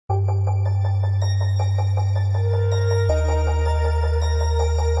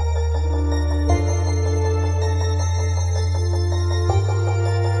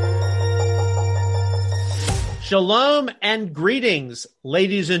Shalom and greetings,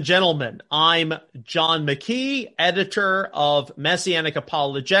 ladies and gentlemen. I'm John McKee, editor of Messianic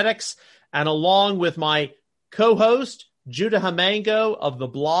Apologetics, and along with my co-host, Judah Hamango of the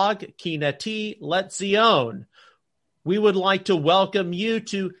blog Kineti Letzion, we would like to welcome you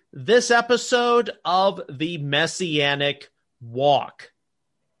to this episode of the Messianic Walk.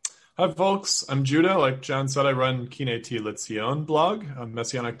 Hi, folks. I'm Judah. Like John said, I run Kineti Letzion blog, a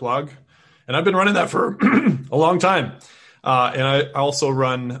Messianic blog. And I've been running that for a long time. And I also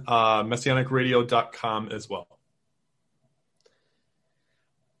run MessianicRadio.com as well.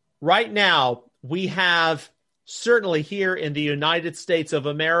 Right now, we have certainly here in the United States of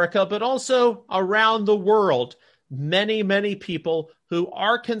America, but also around the world, many people who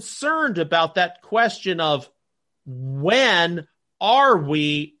are concerned about that question of when are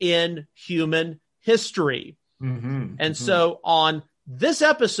we in human history? So on this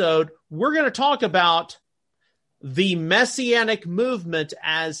episode, we're going to talk about the Messianic movement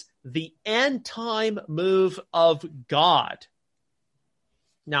as the end time move of God.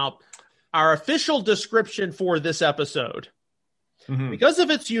 Now, our official description for this episode, because of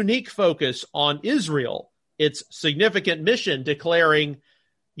its unique focus on Israel, its significant mission declaring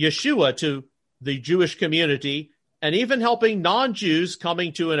Yeshua to the Jewish community, and even helping non-Jews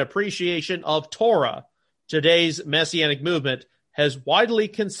coming to an appreciation of Torah, today's Messianic movement has widely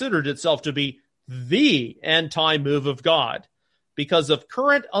considered itself to be the end-time move of God. Because of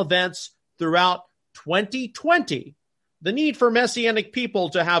current events throughout 2020, the need for Messianic people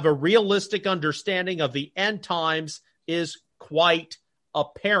to have a realistic understanding of the end times is quite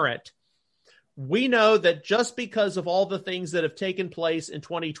apparent. We know that just because of all the things that have taken place in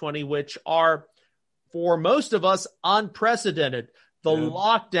 2020, which are, for most of us, unprecedented, the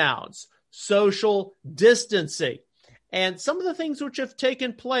lockdowns, social distancing, and some of the things which have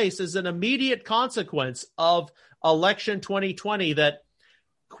taken place as an immediate consequence of election 2020, that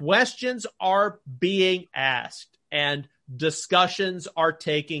questions are being asked and discussions are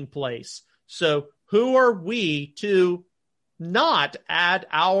taking place. So who are we to not add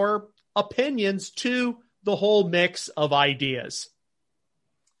our opinions to the whole mix of ideas?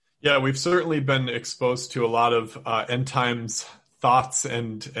 Yeah, we've certainly been exposed to a lot of end times thoughts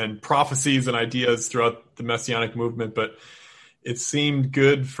and prophecies and ideas throughout the Messianic movement, but it seemed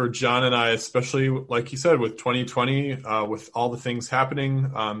good for John and I, especially like you said, with 2020, with all the things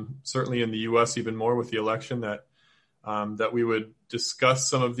happening, certainly in the U.S. even more with the election, that we would discuss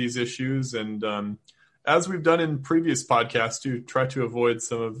some of these issues, and as we've done in previous podcasts, to try to avoid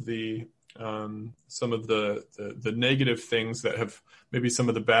some of the negative things that have maybe some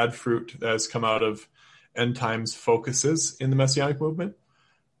of the bad fruit that has come out of end times focuses in the Messianic movement,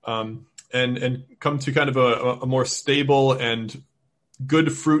 and come to kind of a more stable and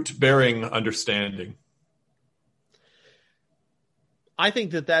good fruit bearing understanding. I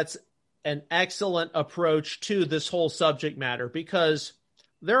think that that's an excellent approach to this whole subject matter, because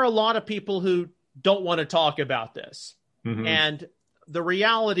there are a lot of people who don't want to talk about this. And the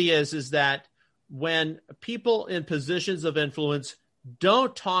reality is that when people in positions of influence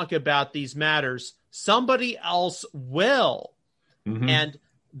don't talk about these matters, somebody else will. And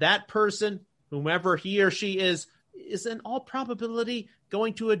that person, whomever he or she is in all probability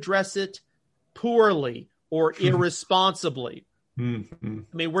going to address it poorly or irresponsibly. I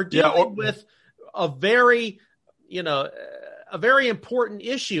mean, we're dealing with a very important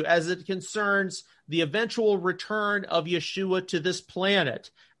issue as it concerns the eventual return of Yeshua to this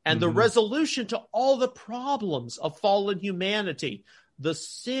planet and the resolution to all the problems of fallen humanity, the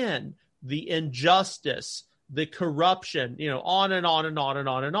sin, the injustice, the corruption, on and on and on and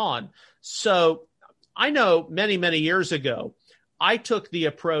on and on. So I know many years ago, I took the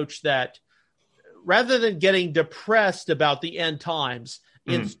approach that rather than getting depressed about the end times,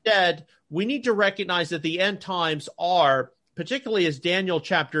 instead, we need to recognize that the end times are, particularly as Daniel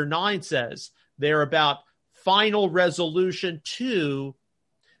chapter 9 says, they're about final resolution to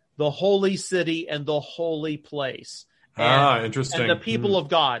the holy city and the holy place. Interesting. And the people of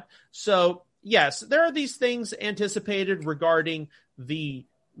God. So, yes, there are these things anticipated regarding the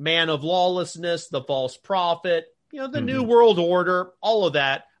man of lawlessness, the false prophet, the New World Order, all of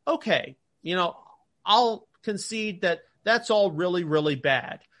that. Okay, I'll concede that that's all really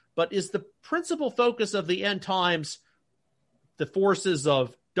bad. But is the principal focus of the end times the forces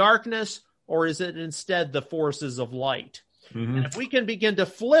of darkness, or is it instead the forces of light? And if we can begin to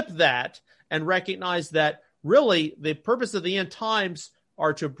flip that and recognize that really the purpose of the end times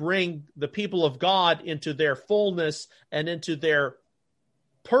are to bring the people of God into their fullness and into their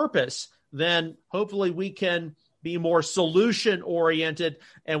purpose, then hopefully we can be more solution oriented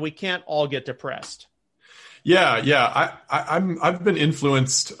and we can't all get depressed. Yeah. I've been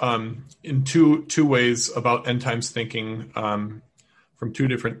influenced in two ways about end times thinking from two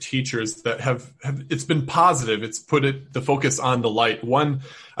different teachers that have it's been positive. It's put the focus on the light. One,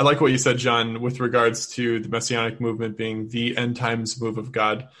 I like what you said, John, with regards to the Messianic movement being the end times move of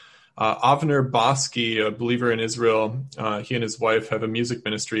God. Avner Bosky, a believer in Israel, he and his wife have a music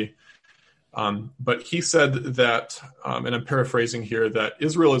ministry. But he said that, and I'm paraphrasing here, that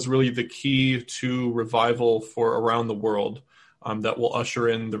Israel is really the key to revival for around the world that will usher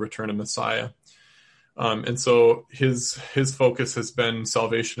in the return of Messiah. And so his focus has been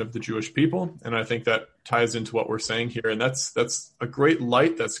salvation of the Jewish people, and I think that ties into what we're saying here. And that's a great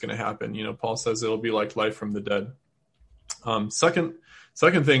light that's going to happen. Paul says it'll be like life from the dead.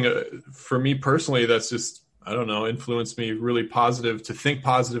 Second thing for me personally, that's just, I don't know, influenced me really positive to think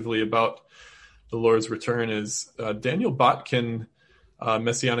positively about the Lord's return is Daniel Botkin,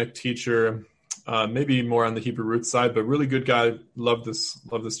 Messianic teacher, maybe more on the Hebrew Roots side, but really good guy. Love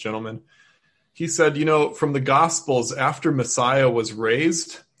this gentleman. He said, from the Gospels, after Messiah was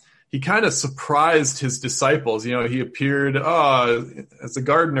raised, he kind of surprised his disciples. He appeared as a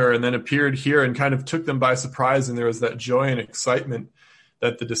gardener and then appeared here and kind of took them by surprise. And there was that joy and excitement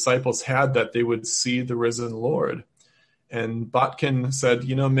that the disciples had that they would see the risen Lord. And Botkin said,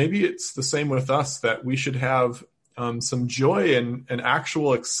 maybe it's the same with us, that we should have some joy and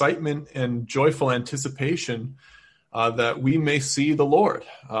actual excitement and joyful anticipation that we may see the Lord.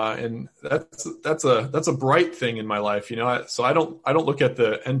 And that's a bright thing in my life, So I don't look at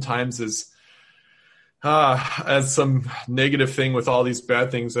the end times as some negative thing with all these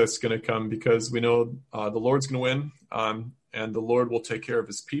bad things that's going to come, because we know the Lord's going to win, and the Lord will take care of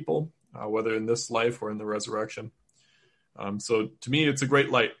his people, whether in this life or in the resurrection. So to me, it's a great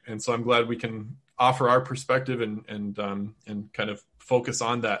light. And so I'm glad we can offer our perspective and kind of focus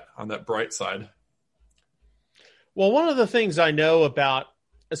on that bright side. Well, one of the things I know about,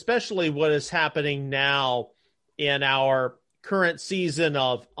 especially what is happening now in our current season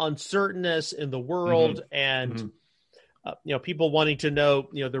of uncertainness in the world, and people wanting to know,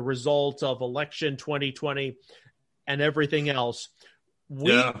 the results of election 2020 and everything else.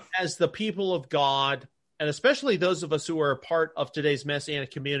 We, as the people of God, and especially those of us who are a part of today's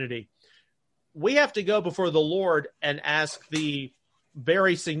Messianic community, we have to go before the Lord and ask the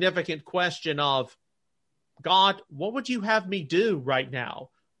very significant question of, God, what would you have me do right now?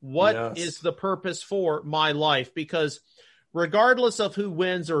 What is the purpose for my life? Because regardless of who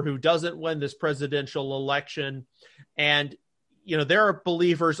wins or who doesn't win this presidential election, and there are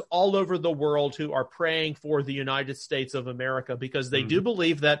believers all over the world who are praying for the United States of America because they do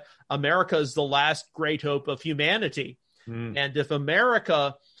believe that America is the last great hope of humanity. And if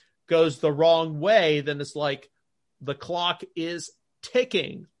America goes the wrong way, then it's like the clock is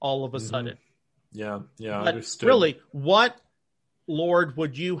ticking all of a sudden. Yeah, but understood. Really, what, Lord,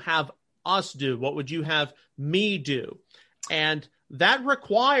 would you have us do? What would you have me do? And that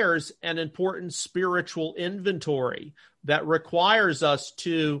requires an important spiritual inventory. That requires us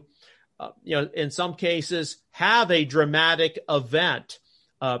to, in some cases, have a dramatic event.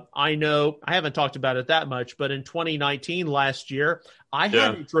 I know I haven't talked about it that much, but in 2019, last year, I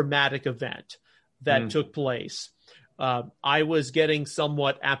had a dramatic event that took place. I was getting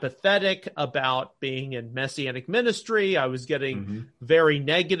somewhat apathetic about being in Messianic ministry. I was getting very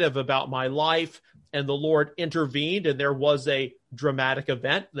negative about my life, and the Lord intervened, and there was a dramatic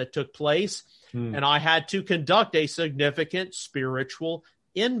event that took place, and I had to conduct a significant spiritual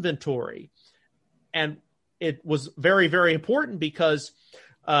inventory. And it was very, very important because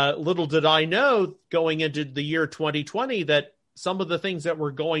little did I know going into the year 2020 that some of the things that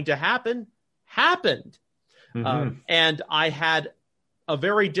were going to happen happened. And I had a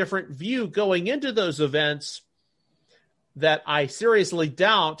very different view going into those events that I seriously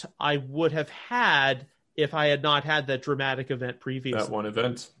doubt I would have had if I had not had that dramatic event previously. That one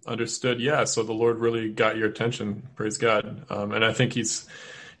event. Understood. Yeah. So the Lord really got your attention. Praise God. And I think he's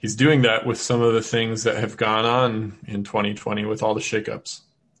doing that with some of the things that have gone on in 2020 with all the shakeups.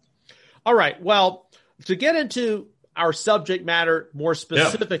 All right. Well, to get into our subject matter more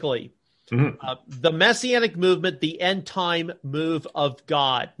specifically, the Messianic movement, the end time move of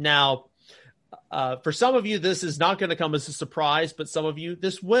God. Now, for some of you, this is not going to come as a surprise, but some of you,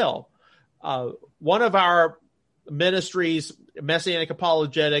 this will. One of our ministries, Messianic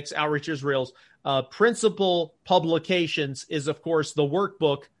Apologetics, Outreach Israel's principal publications is, of course, the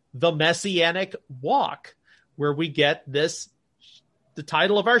workbook, The Messianic Walk, where we get the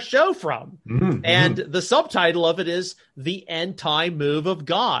title of our show from. And the subtitle of it is The End Time Move of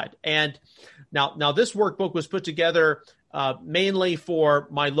God. And now this workbook was put together mainly for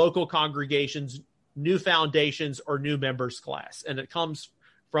my local congregations, new foundations or new members class. And it comes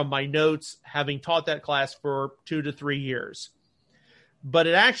from my notes, having taught that class for 2 to 3 years. But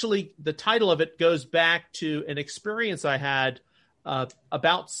it actually, the title of it goes back to an experience I had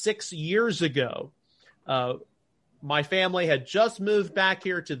about 6 years ago. My family had just moved back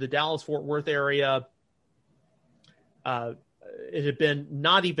here to the Dallas-Fort Worth area. It had been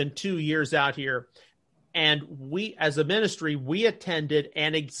not even 2 years out here. And we, as a ministry, we attended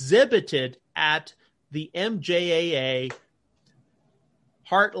and exhibited at the MJAA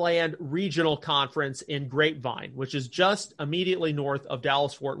Heartland Regional Conference in Grapevine, which is just immediately north of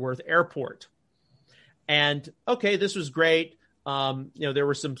Dallas-Fort Worth Airport. And, okay, this was great. There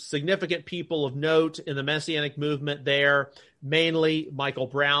were some significant people of note in the Messianic movement there. Mainly, Michael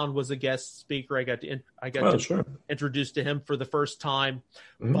Brown was a guest speaker. I got to introduced to him for the first time.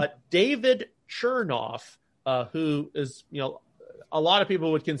 Mm-hmm. But David Chernoff, who is, a lot of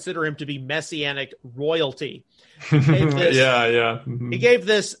people would consider him to be Messianic royalty. He gave this, Mm-hmm. He gave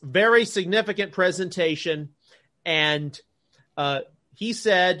this very significant presentation, and he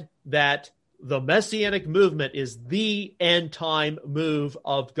said that the Messianic movement is the end time move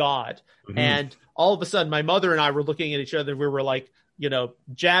of God. Mm-hmm. And all of a sudden, my mother and I were looking at each other. We were like,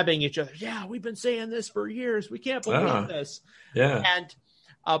 jabbing each other. Yeah, we've been saying this for years. We can't believe this. Yeah. And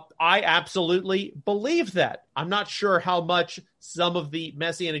I absolutely believe that. I'm not sure how much some of the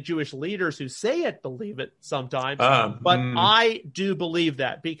Messianic Jewish leaders who say it believe it sometimes, but I do believe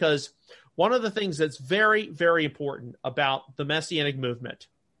that, because one of the things that's very, very important about the Messianic movement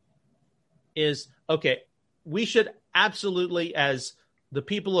is, okay, we should absolutely, as the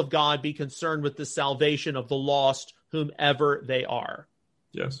people of God, be concerned with the salvation of the lost, whomever they are.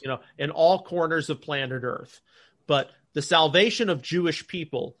 Yes. In all corners of planet Earth. But the salvation of Jewish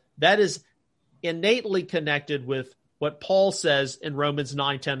people, that is innately connected with what Paul says in Romans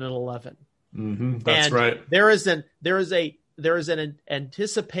 9, 10, and 11. Mm-hmm. That's right. There is an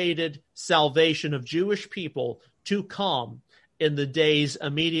anticipated salvation of Jewish people to come in the days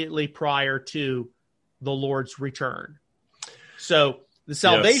immediately prior to the Lord's return. So the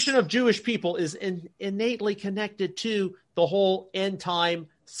salvation of Jewish people is innately connected to the whole end time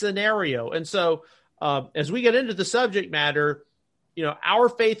scenario. And so as we get into the subject matter, our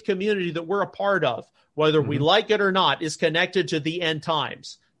faith community that we're a part of, whether we like it or not, is connected to the end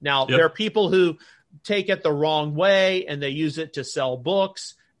times. Now, there are people who take it the wrong way, and they use it to sell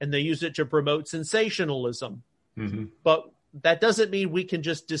books, and they use it to promote sensationalism. Mm-hmm. But that doesn't mean we can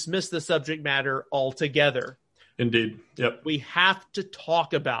just dismiss the subject matter altogether. Indeed. Yep. We have to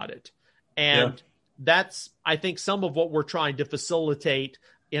talk about it. And that's, I think, some of what we're trying to facilitate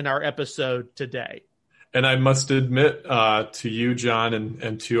in our episode today. And I must admit to you, John,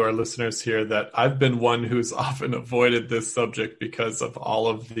 and to our listeners here, that I've been one who's often avoided this subject because of all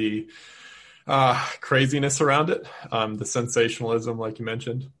of the craziness around it, the sensationalism, like you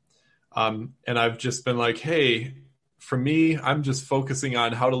mentioned. And I've just been like, hey, for me, I'm just focusing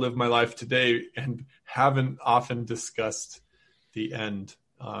on how to live my life today and haven't often discussed the end.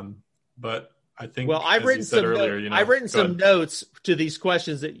 But I think, well, I've written some notes to these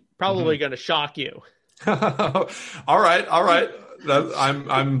questions that probably going to shock you. All right.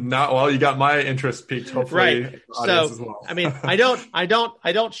 I'm not, well, you got my interest piqued, hopefully. Right. So, as well. I mean, I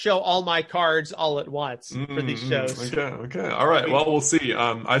don't show all my cards all at once for these shows. Okay. All right. Well, we'll see.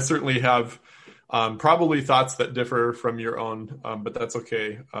 I certainly have probably thoughts that differ from your own, but that's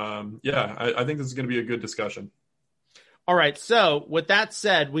okay. I think this is going to be a good discussion. All right. So with that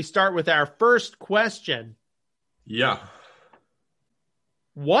said, we start with our first question. Yeah.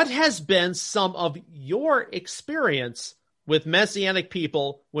 What has been some of your experience with Messianic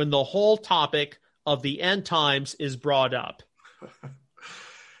people when the whole topic of the end times is brought up?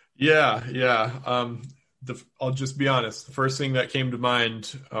 I'll just be honest. The first thing that came to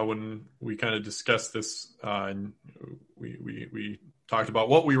mind when we kind of discussed this and we talked about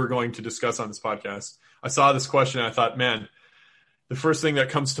what we were going to discuss on this podcast, I saw this question and I thought, man, the first thing that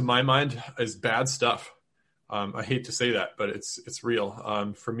comes to my mind is bad stuff. I hate to say that, but it's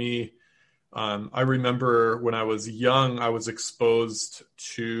real. For me, I remember when I was young, I was exposed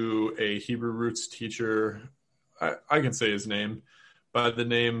to a Hebrew Roots teacher. I can say his name, by the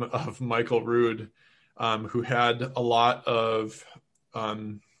name of Michael Rood, who had a lot of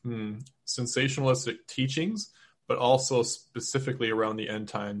sensationalistic teachings, but also specifically around the end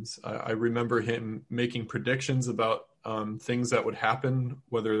times. I remember him making predictions about things that would happen,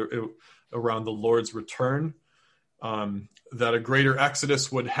 around the Lord's return, that a greater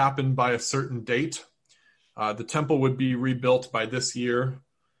exodus would happen by a certain date. The temple would be rebuilt by this year.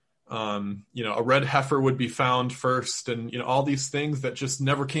 A red heifer would be found first, and all these things that just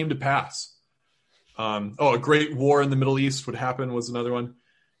never came to pass. A great war in the Middle East would happen was another one.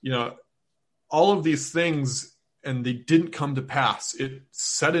 All of these things, and they didn't come to pass. It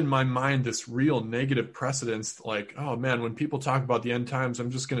set in my mind this real negative precedence, like, oh man, when people talk about the end times,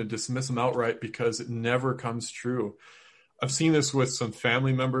 I'm just going to dismiss them outright because it never comes true. I've seen this with some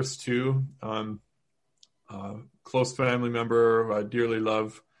family members too. Close family member who I dearly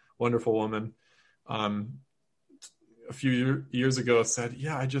love, wonderful woman. A few years ago said,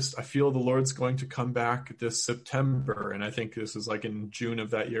 yeah, I feel the Lord's going to come back this September. And I think this is like in June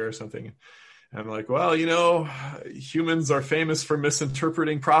of that year or something. And I'm like, well, humans are famous for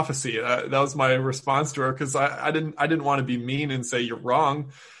misinterpreting prophecy. That was my response to her, because I didn't want to be mean and say you're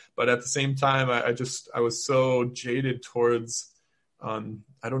wrong. But at the same time, I was so jaded towards,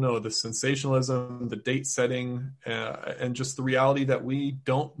 the sensationalism, the date setting, and just the reality that we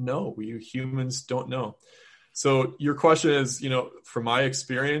don't know. We humans don't know. So your question is, from my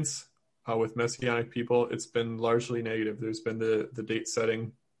experience with Messianic people, it's been largely negative. There's been the date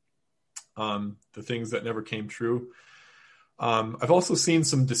setting, the things that never came true. I've also seen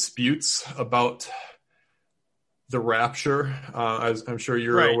some disputes about the rapture, as I'm sure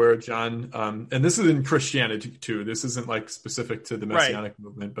you're aware, John. And this is in Christianity too. This isn't like specific to the Messianic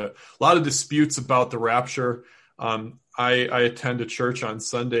movement, but a lot of disputes about the rapture. I attend a church on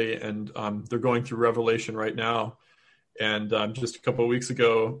Sunday, and they're going through Revelation right now. And just a couple of weeks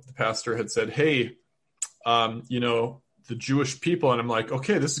ago, the pastor had said, hey, the Jewish people. And I'm like,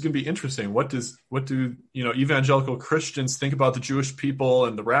 okay, this is going to be interesting. What do evangelical Christians think about the Jewish people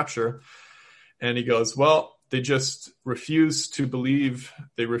and the rapture? And he goes, well, they just refuse to believe.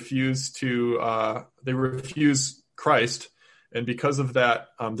 They refuse Christ. And because of that,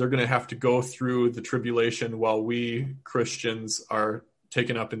 they're going to have to go through the tribulation while we Christians are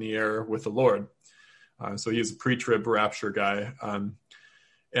taken up in the air with the Lord. So he's a pre-trib rapture guy.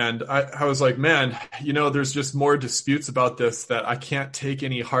 And I was like, man, there's just more disputes about this that I can't take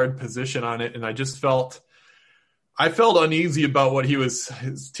any hard position on it. And I felt uneasy about what he was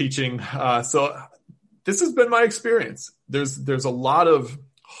teaching. So this has been my experience. There's a lot of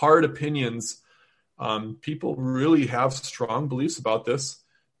hard opinions. People really have strong beliefs about this.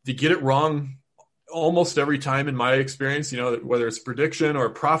 They get it wrong almost every time in my experience, whether it's prediction or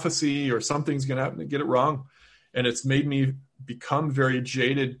prophecy or something's going to happen, they get it wrong. And it's made me become very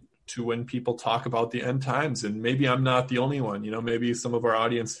jaded to when people talk about the end times. And maybe I'm not the only one, maybe some of our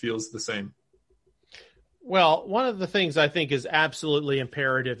audience feels the same. Well, one of the things I think is absolutely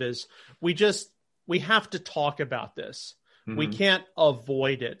imperative is we have to talk about this. Mm-hmm. We can't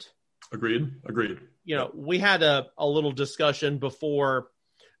avoid it. Agreed. We had a little discussion before,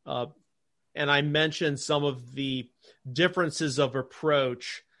 and I mentioned some of the differences of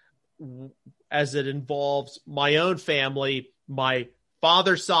approach as it involves my own family, my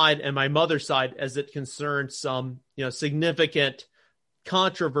father's side and my mother's side, as it concerns some, significant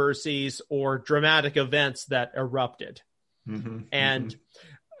controversies or dramatic events that erupted. Mm-hmm. And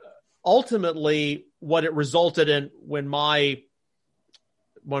ultimately, what it resulted in when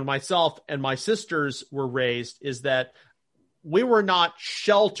myself and my sisters were raised is that we were not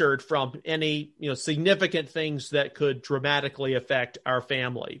sheltered from any, significant things that could dramatically affect our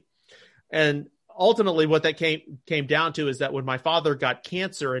family. And ultimately what that came down to is that when my father got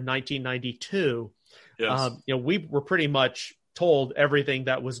cancer in 1992, yes. We were pretty much told everything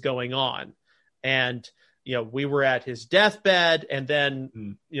that was going on. And, we were at his deathbed, and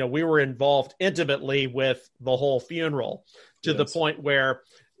then, we were involved intimately with the whole funeral to the point where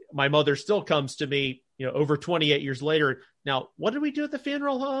my mother still comes to me, over 28 years later. Now, what did we do at the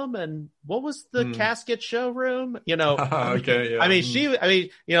funeral home? And what was the casket showroom? Okay.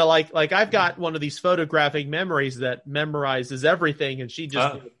 Yeah. Like I've got one of these photographic memories that memorizes everything, and she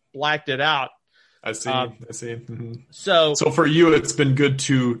just blacked it out. I see. Mm-hmm. So for you, it's been good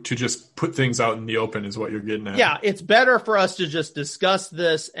to just put things out in the open is what you're getting at. Yeah. It's better for us to just discuss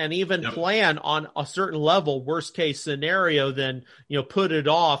this and even plan on a certain level, worst case scenario, than, put it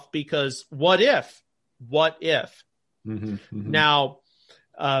off because what if? Mm-hmm. Now,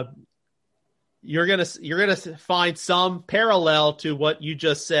 you're gonna find some parallel to what you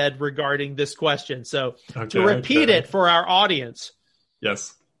just said regarding this question. So to repeat it for our audience,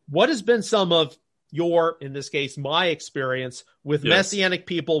 yes, what has been some of your, in this case, my experience with Messianic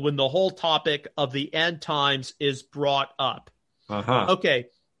people when the whole topic of the end times is brought up? Okay,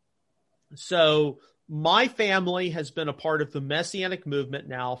 so my family has been a part of the Messianic movement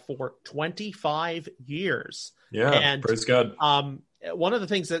now for 25 years. Yeah, and praise God. one of the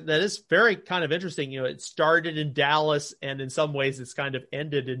things that is very kind of interesting, it started in Dallas, and in some ways it's kind of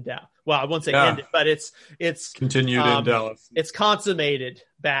ended in Dallas. Well, I won't say ended, but it's continued in Dallas. It's consummated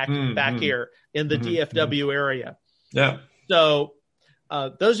back here in the DFW area. Yeah. So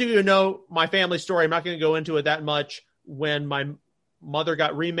those of you who know my family story, I'm not going to go into it that much. When my mother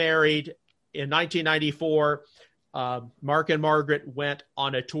got remarried in 1994, Mark and Margaret went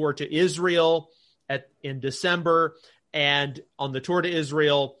on a tour to Israel in December. And on the tour to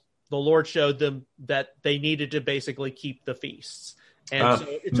Israel, the Lord showed them that they needed to basically keep the feasts. And so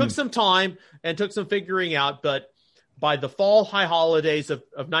it took some time and took some figuring out. But by the fall high holidays of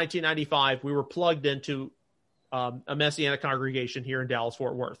 1995, we were plugged into a Messianic congregation here in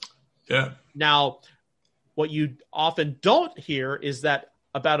Dallas-Fort Worth. Yeah. Now, what you often don't hear is that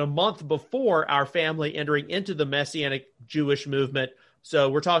about a month before our family entering into the Messianic Jewish movement, so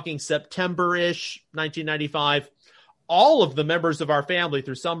we're talking September-ish, 1995, all of the members of our family,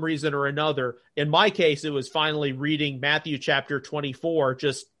 through some reason or another, in my case, it was finally reading Matthew chapter 24,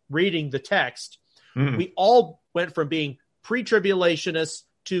 just reading the text. We all went from being pre-tribulationists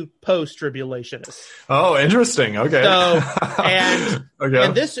to post-tribulationists. Oh, interesting. Okay. So,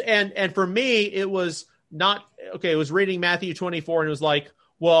 and for me, it was not, okay, it was reading Matthew 24, and it was like,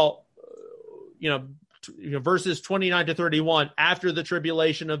 well, verses 29 to 31, after the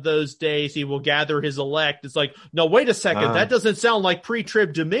tribulation of those days, he will gather his elect. It's like, no, wait a second. That doesn't sound like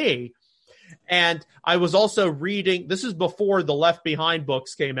pre-trib to me. And I was also reading, this is before the Left Behind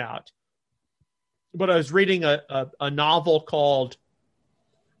books came out, but I was reading a novel called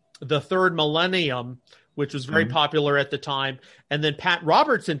The Third Millennium, which was very popular at the time. And then Pat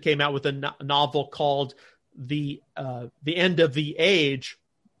Robertson came out with a novel called The End of the Age.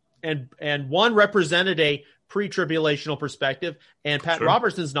 And one represented a pre-tribulational perspective, and Pat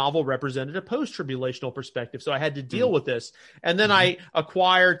Robertson's novel represented a post-tribulational perspective. So I had to deal with this. And then I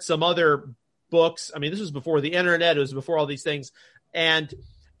acquired some other books. I mean, this was before the internet. It was before all these things. And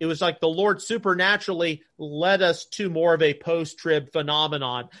it was like the Lord supernaturally led us to more of a post-trib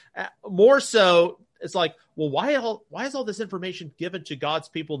phenomenon. More so, it's like, well, why is all this information given to God's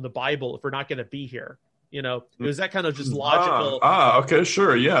people in the Bible if we're not going to be here? It was that kind of just logical. Okay,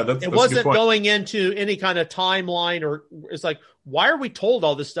 sure. Yeah. That's wasn't going into any kind of timeline, or it's like, why are we told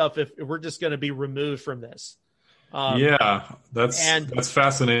all this stuff if we're just going to be removed from this? That's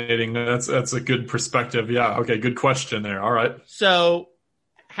fascinating. That's a good perspective. Yeah. Okay. Good question there. All right. So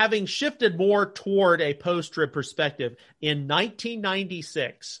having shifted more toward a post-trib perspective in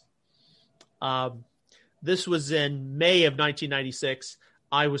 1996, this was in May of 1996,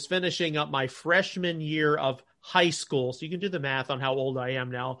 I was finishing up my freshman year of high school. So you can do the math on how old I am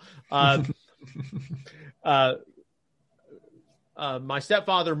now. My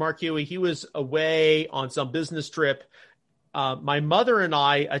stepfather, Mark Huey, he was away on some business trip. My mother and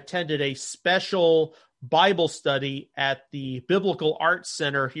I attended a special Bible study at the Biblical Arts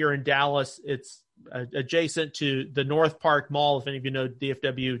Center here in Dallas. It's adjacent to the North Park Mall, if any of you know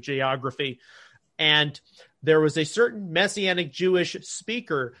DFW geography. And there was a certain Messianic Jewish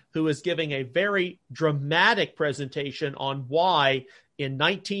speaker who was giving a very dramatic presentation on why in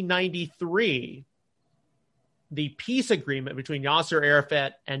 1993, the peace agreement between Yasser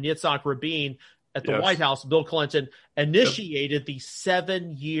Arafat and Yitzhak Rabin at the White House, Bill Clinton, initiated the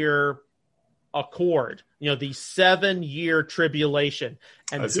 7-year accord, the 7-year tribulation.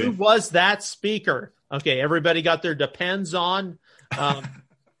 And who was that speaker? Okay, everybody got their depends on.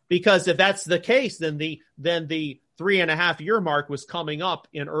 Because if that's the case, then the 3.5-year mark was coming up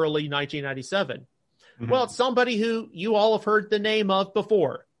in early 1997. Well, it's somebody who you all have heard the name of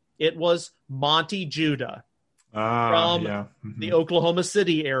before. It was Monty Judah from the Oklahoma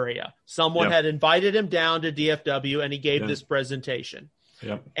City area. Someone had invited him down to DFW, and he gave this presentation.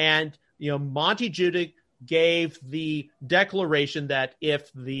 And Monty Judah gave the declaration that if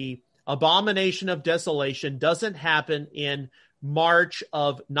the abomination of desolation doesn't happen in March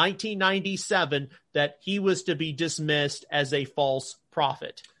of 1997, that he was to be dismissed as a false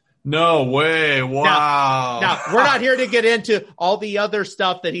prophet. No way. Wow. Now, we're not here to get into all the other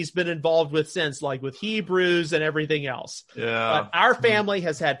stuff that he's been involved with since, like with Hebrews and everything else. Yeah. But our family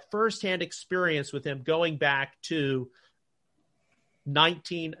has had firsthand experience with him going back to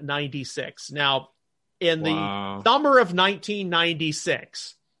 1996. Now, in the summer of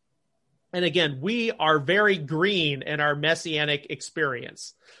 1996, and again, we are very green in our Messianic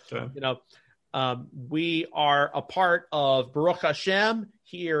experience. Okay. We are a part of Baruch Hashem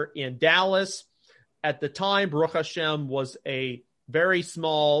here in Dallas. At the time, Baruch Hashem was a very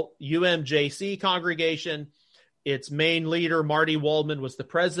small UMJC congregation. Its main leader, Marty Waldman, was the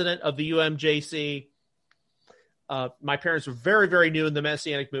president of the UMJC. my parents were very, very new in the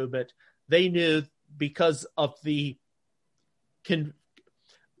Messianic movement. They knew because of the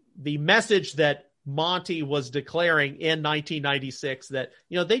message that Monty was declaring in 1996 that,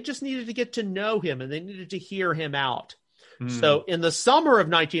 they just needed to get to know him and they needed to hear him out. So in the summer of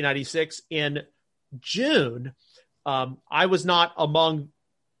 1996, in June, I was not among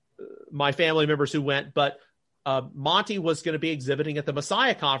my family members who went, but Monty was going to be exhibiting at the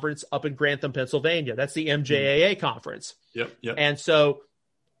Messiah Conference up in Grantham, Pennsylvania. That's the MJAA conference. Yep. And so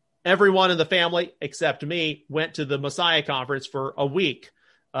everyone in the family except me went to the Messiah Conference for a week.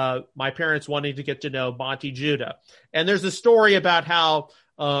 My parents wanting to get to know Monty Judah. And there's a story about how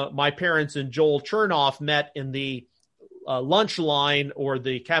my parents and Joel Chernoff met in the lunch line or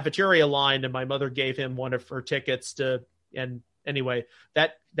the cafeteria line, and my mother gave him one of her tickets and anyway,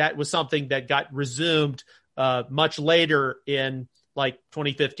 that was something that got resumed much later in like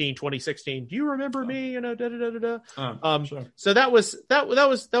 2015, 2016. Do you remember me? Sure. So that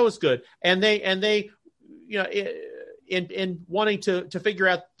was good. And they in wanting to figure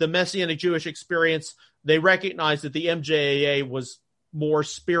out the Messianic Jewish experience, they recognized that the MJAA was more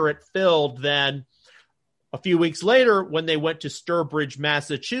spirit-filled than a few weeks later when they went to Sturbridge,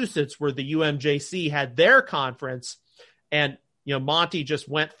 Massachusetts, where the UMJC had their conference. And, Monty just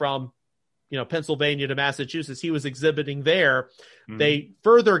went from, Pennsylvania to Massachusetts. He was exhibiting there. Mm-hmm. They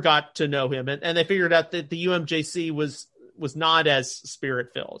further got to know him, and they figured out that the UMJC was not as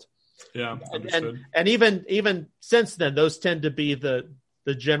spirit-filled. Yeah, and even since then, those tend to be the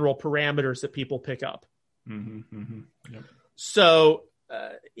general parameters that people pick up. Mm-hmm, mm-hmm. Yep. So,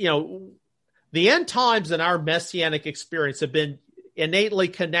 the end times and our Messianic experience have been innately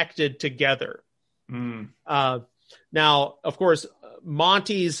connected together. Now, of course,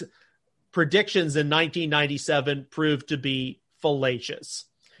 Monty's predictions in 1997 proved to be fallacious.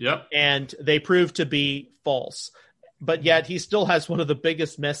 Yep. And they proved to be false. But yet he still has one of the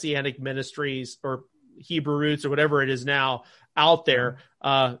biggest Messianic ministries or Hebrew Roots or whatever it is now out there.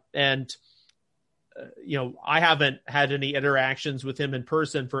 And I haven't had any interactions with him in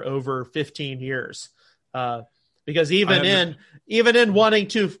person for over 15 years. Because even in wanting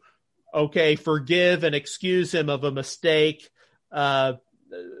to, forgive and excuse him of a mistake,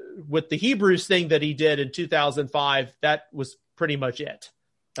 with the Hebrews thing that he did in 2005, that was pretty much it,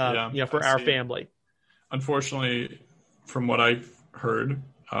 for our family. Unfortunately, from what I've heard,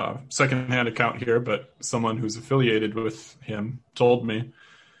 secondhand account here, but someone who's affiliated with him told me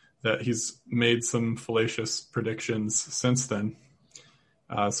that he's made some fallacious predictions since then.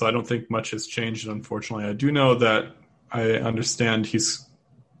 So I don't think much has changed, unfortunately. I do know that I understand he's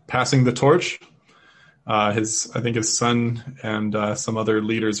passing the torch. I think his son and some other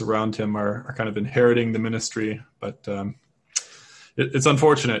leaders around him are kind of inheriting the ministry, but it's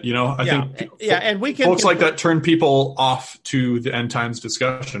unfortunate, I think and we can folks like that turn people off to the end times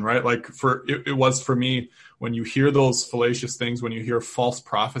discussion, right? Like it was for me, when you hear those fallacious things, when you hear false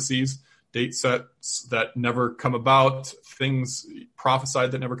prophecies, date sets that never come about, things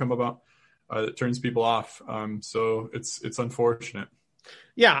prophesied that never come about, it turns people off. So it's unfortunate.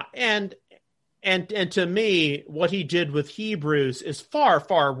 Yeah. And to me, what he did with Hebrews is far,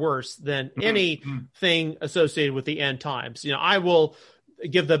 far worse than anything associated with the end times. I will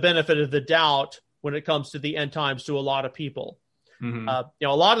give the benefit of the doubt when it comes to the end times to a lot of people. Mm-hmm.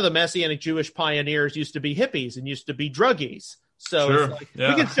 A lot of the Messianic Jewish pioneers used to be hippies and used to be druggies. So sure.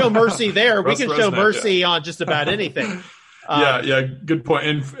 We can show mercy there. We can show mercy on just about anything. Good point.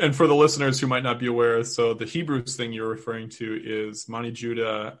 And for the listeners who might not be aware, so the Hebrews thing you're referring to is Monty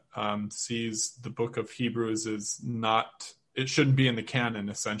Judah sees the book of Hebrews as not, it shouldn't be in the canon,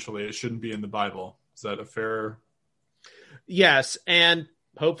 essentially. It shouldn't be in the Bible. Is that a fair? Yes, and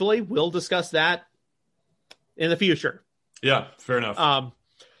hopefully we'll discuss that in the future. Yeah, fair enough.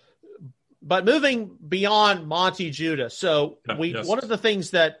 But moving beyond Monty Judah, so one of the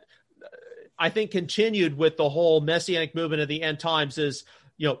things that I think continued with the whole Messianic movement of the end times is,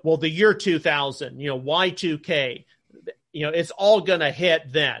 the year 2000, Y2K, it's all going to hit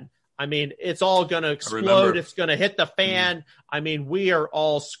then. I mean, it's all going to explode. It's going to hit the fan. I mean, we are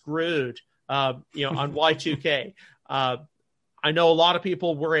all screwed, on Y2K. I know a lot of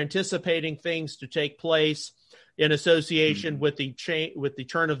people were anticipating things to take place in association with the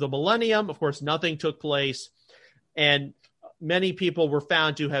turn of the millennium. Of course, nothing took place, and many people were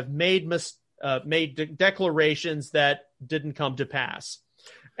found to have made declarations that didn't come to pass.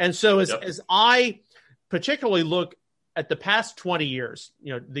 And so as I particularly look at the past 20 years,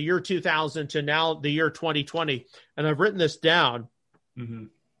 the year 2000 to now the year 2020, and I've written this down,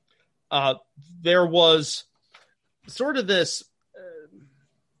 there was sort of this,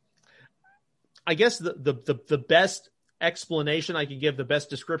 I guess the best explanation I can give, the best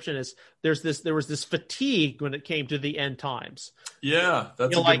description is there was this fatigue when it came to the end times. Yeah,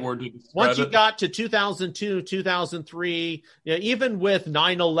 that's a good word to describe once you it. got to 2002, 2003, even with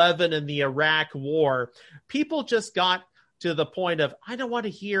 9/11 and the Iraq War, people just got to the point of, I don't want to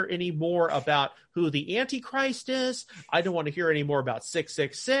hear any more about who the Antichrist is. I don't want to hear any more about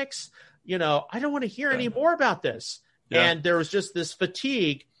 666. I don't want to hear any more about this. Yeah. And there was just this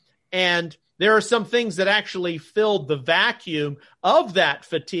fatigue. And there are some things that actually filled the vacuum of that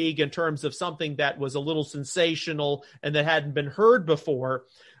fatigue in terms of something that was a little sensational and that hadn't been heard before.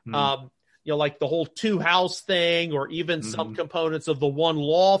 Like the whole two-house thing, or even some components of the one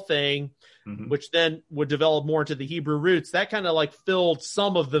law thing, which then would develop more into the Hebrew roots. That kind of like filled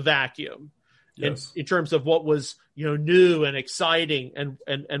some of the vacuum in terms of what was, new and exciting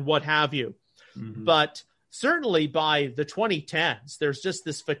and what have you. But certainly by the 2010s, there's just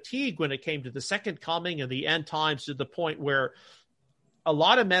this fatigue when it came to the second coming and the end times, to the point where a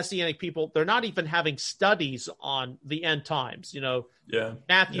lot of Messianic people, they're not even having studies on the end times,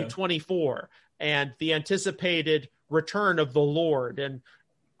 Matthew 24 and the anticipated return of the Lord, and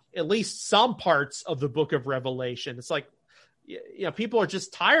at least some parts of the book of Revelation. It's like, people are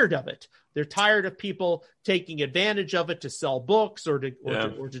just tired of it. They're tired of people taking advantage of it to sell books or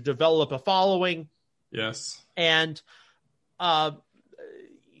to develop a following. Yes. And,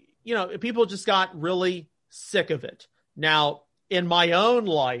 people just got really sick of it. Now, in my own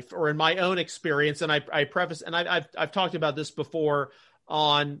life or in my own experience, and I preface, and I've talked about this before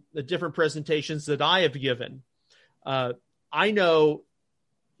on the different presentations that I have given. I know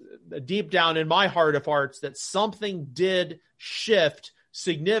deep down in my heart of hearts that something did shift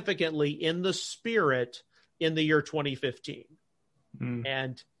significantly in the spirit in the year 2015.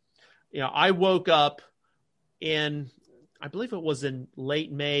 And, I woke up I believe it was in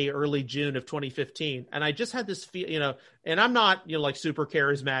late May, early June of 2015. And I just had this feel, and I'm not, like super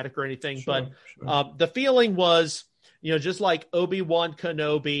charismatic or anything, but the feeling was, just like Obi-Wan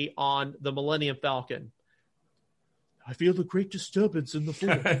Kenobi on the Millennium Falcon. I feel the great disturbance in the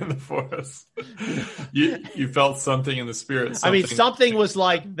forest. In the forest. You felt something in the spirit. Something was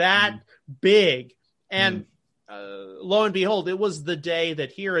like that big. And lo and behold, it was the day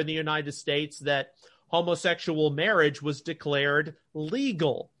that here in the United States that homosexual marriage was declared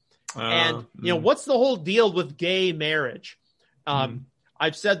legal. And, what's the whole deal with gay marriage?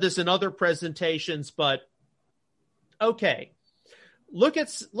 I've said this in other presentations, but okay. Look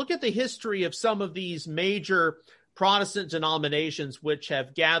at the history of some of these major Protestant denominations which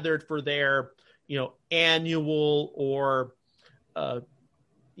have gathered for their, annual or,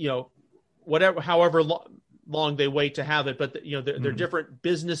 however long they wait to have it. But, they're different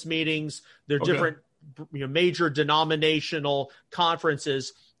business meetings. They're different, major denominational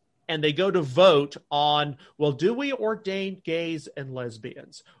conferences. And they go to vote on, well, do we ordain gays and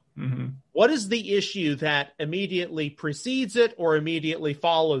lesbians? What is the issue that immediately precedes it or immediately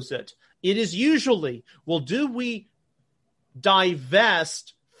follows it? It is usually, well, do we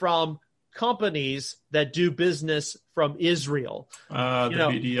divest from companies that do business from Israel? The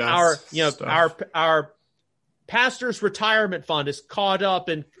BDS our pastor's retirement fund is caught up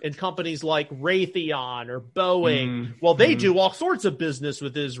in companies like Raytheon or Boeing. Well, they do all sorts of business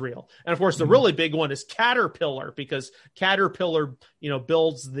with Israel. And of course, the really big one is Caterpillar, because Caterpillar,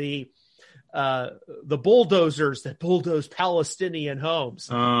 builds the bulldozers that bulldoze Palestinian homes.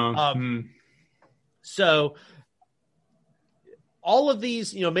 So all of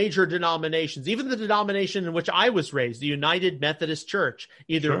these, major denominations, even the denomination in which I was raised, the United Methodist Church,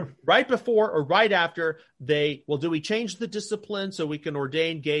 either right before or right after do we change the discipline so we can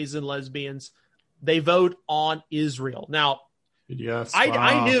ordain gays and lesbians? They vote on Israel. Now, yes,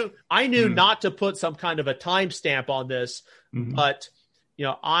 I knew not to put some kind of a timestamp on this, but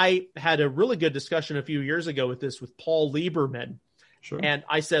I had a really good discussion a few years ago with Paul Lieberman. And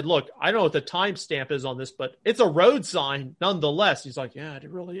I said, look, I don't know what the timestamp is on this, but it's a road sign nonetheless. He's like, yeah,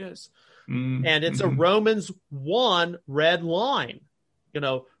 it really is. And it's a Romans 1 red line.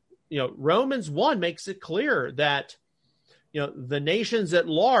 Romans 1 makes it clear that, the nations at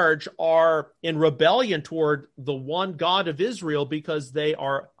large are in rebellion toward the one God of Israel because they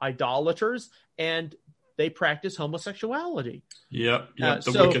are idolaters and they practice homosexuality. The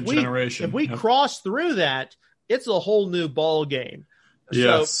wicked generation. If we cross through that, it's a whole new ball game.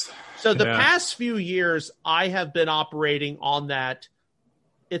 Yes. So the past few years, I have been operating on that.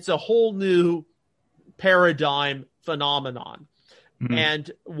 It's a whole new paradigm phenomenon. And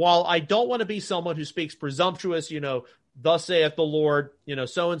while I don't want to be someone who speaks presumptuous, thus saith the Lord,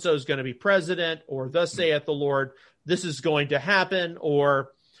 so-and-so is going to be president, or thus saith the Lord, this is going to happen,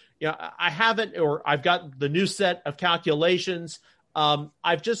 or, I haven't, or I've got the new set of calculations.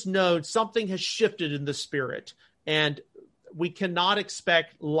 I've just known something has shifted in the spirit, and we cannot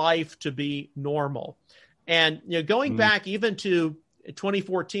expect life to be normal. And, going back even to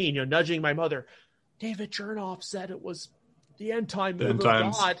 2014, nudging my mother, David Chernoff said it was the end time move of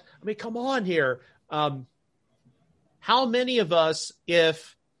God. I mean, come on here. How many of us,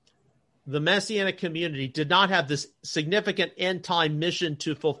 if the Messianic community did not have this significant end time mission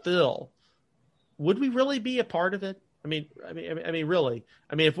to fulfill, would we really be a part of it? I mean, really.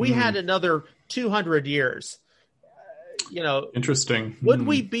 I mean, if we had another 200 years, interesting. Would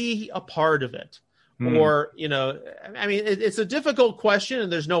we be a part of it? Or, I mean, it's a difficult question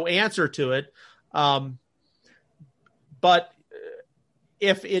and there's no answer to it. But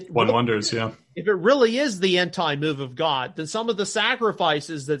if wonders, if it really is the end time move of God, then some of the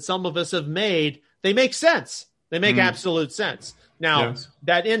sacrifices that some of us have made, they make sense. They make absolute sense. Now,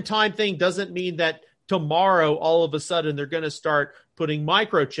 that end time thing doesn't mean that tomorrow, all of a sudden, they're going to start putting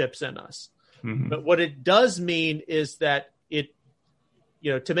microchips in us. But what it does mean is that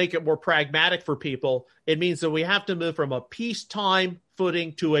to make it more pragmatic for people, it means that we have to move from a peacetime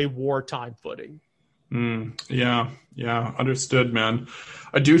footing to a wartime footing. Yeah, understood, man.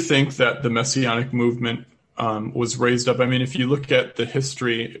 I do think that the Messianic movement was raised up. I mean, if you look at the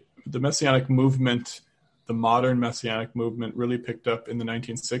history, the Messianic movement, the modern Messianic movement really picked up in the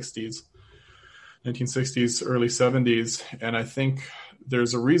 1960s, early 70s. And I think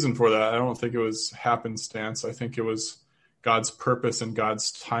there's a reason for that. I don't think it was happenstance. I think it was God's purpose and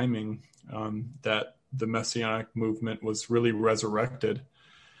God's timing that the Messianic movement was really resurrected.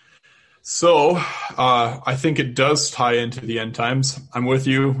 So I think it does tie into the end times. I'm with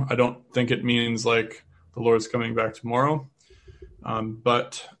you. I don't think it means like the Lord's coming back tomorrow,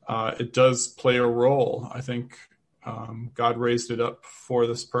 but it does play a role. I think God raised it up for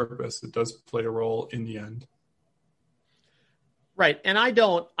this purpose. It does play a role in the end. Right. And I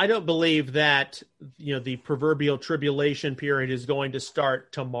don't believe that, the proverbial tribulation period is going to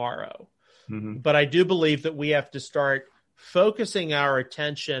start tomorrow. But I do believe that we have to start focusing our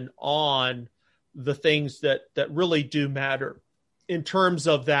attention on the things that really do matter in terms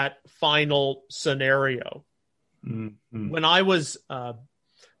of that final scenario. When I was,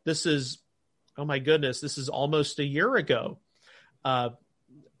 this is almost a year ago,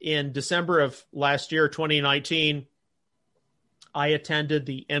 in December of last year, 2019, I attended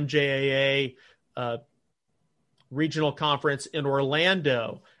the MJAA regional conference in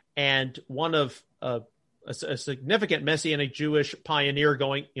Orlando, and one of a significant Messianic Jewish pioneer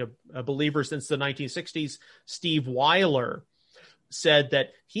going, a believer since the 1960s, Steve Weiler, said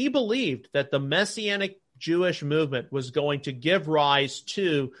that he believed that the Messianic Jewish movement was going to give rise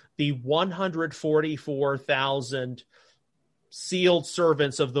to the 144,000 sealed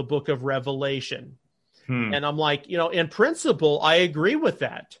servants of the book of Revelation. And I'm like, in principle, I agree with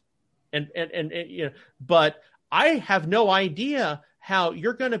that. And but I have no idea how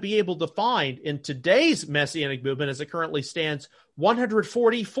you're going to be able to find in today's Messianic movement, as it currently stands,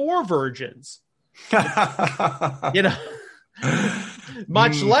 144 virgins.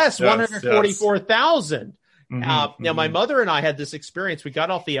 Much less 144,000. Now, my mother and I had this experience. We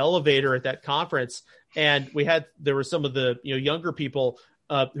got off the elevator at that conference, and there were some of the younger people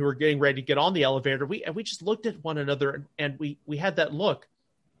who were getting ready to get on the elevator. We just looked at one another, and we had that look.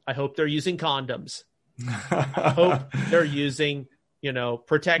 I hope they're using condoms. I hope they're using,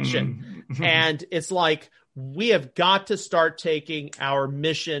 protection. And it's like, we have got to start taking our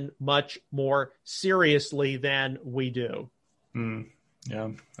mission much more seriously than we do. Yeah,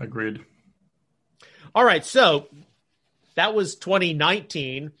 agreed. All right. So that was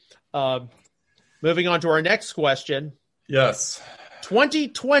 2019. Moving on to our next question. Yes.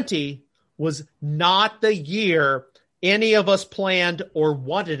 2020 was not the year any of us planned or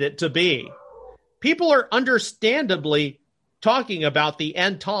wanted it to be. People are understandably talking about the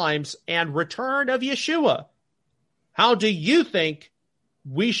end times and return of Yeshua. How do you think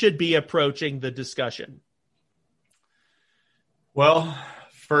we should be approaching the discussion? Well,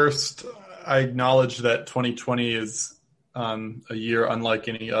 first, I acknowledge that 2020 is a year unlike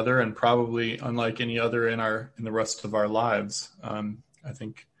any other, and probably unlike any other in the rest of our lives. I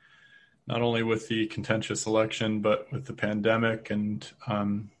think not only with the contentious election, but with the pandemic and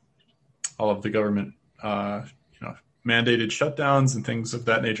all of the government, mandated shutdowns and things of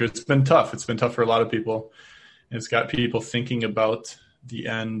that nature. It's been tough. It's been tough for a lot of people. And it's got people thinking about the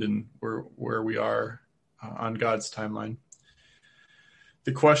end and where we are on God's timeline.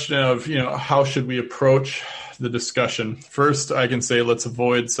 The question of, how should we approach the discussion? First, I can say let's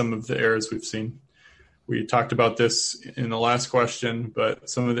avoid some of the errors we've seen. We talked about this in the last question, but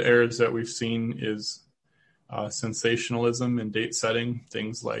some of the errors that we've seen is sensationalism and date setting.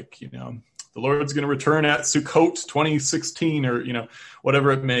 Things like, the Lord's going to return at Sukkot 2016, or,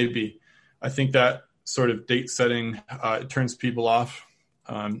 whatever it may be. I think that sort of date setting, it turns people off.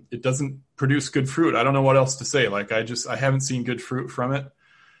 It doesn't produce good fruit. I don't know what else to say. Like, I haven't seen good fruit from it.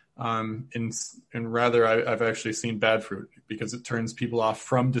 And rather, I've actually seen bad fruit, because it turns people off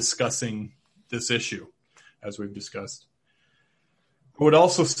from discussing this issue, as we've discussed. I would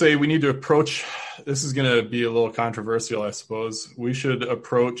also say we need to approach, this is going to be a little controversial, I suppose. We should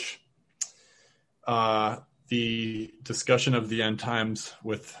approach the discussion of the end times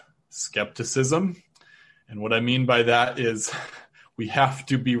with skepticism. And what I mean by that is we have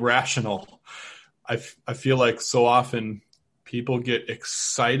to be rational. I feel like so often people get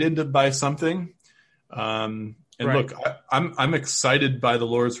excited by something. And right. Look, I'm excited by the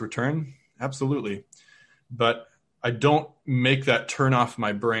Lord's return. Absolutely. But I don't make that turn off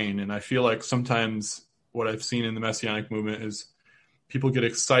my brain. And I feel like sometimes what I've seen in the Messianic movement is people get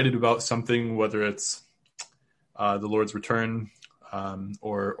excited about something, whether it's the Lord's return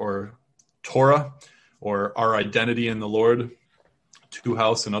or Torah or our identity in the Lord, Two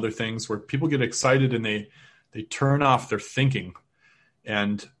House and other things, where people get excited and they turn off their thinking.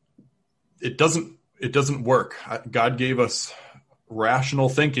 And it doesn't work. God gave us rational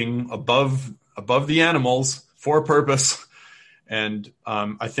thinking above the animals for a purpose. And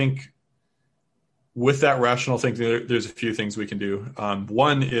I think with that rational thinking, there's a few things we can do.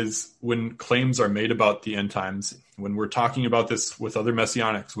 One is when claims are made about the end times, when we're talking about this with other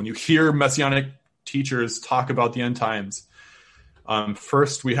Messianics, when you hear Messianic teachers talk about the end times,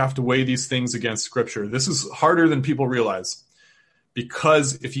 first we have to weigh these things against Scripture. This is harder than people realize,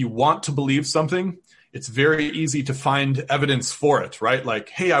 because if you want to believe something, it's very easy to find evidence for it, right? Like,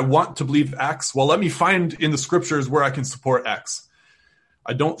 hey, I want to believe X. Well, let me find in the Scriptures where I can support X.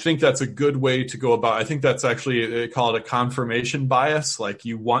 I don't think that's a good way to go about it. I think that's actually, they call it a confirmation bias. Like,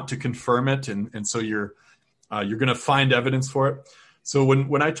 you want to confirm it, and so you're going to find evidence for it. So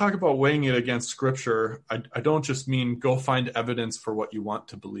when I talk about weighing it against Scripture, I don't just mean go find evidence for what you want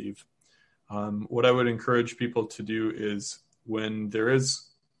to believe. What I would encourage people to do is, when there is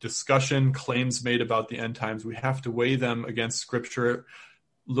discussion, claims made about the end times, we have to weigh them against Scripture.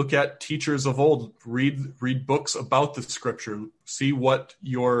 Look at teachers of old, read books about the Scripture, see what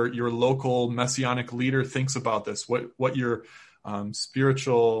your local Messianic leader thinks about this, what your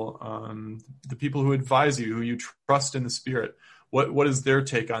spiritual, the people who advise you, who you trust in the Spirit, what is their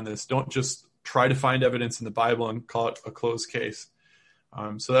take on this? Don't just try to find evidence in the Bible and call it a closed case.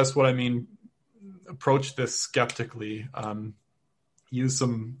 So that's what I mean. Approach this skeptically. Use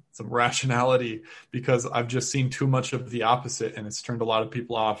some rationality, because I've just seen too much of the opposite, and it's turned a lot of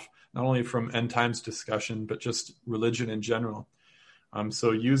people off, not only from end times discussion, but just religion in general.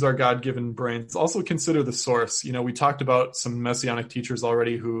 So use our God-given brains. Also consider the source. We talked about some Messianic teachers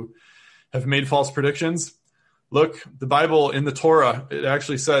already who have made false predictions. Look, the Bible in the Torah, it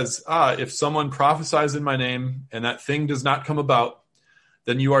actually says, if someone prophesies in my name and that thing does not come about,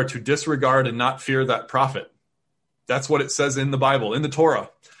 then you are to disregard and not fear that prophet. That's what it says in the Bible, in the Torah.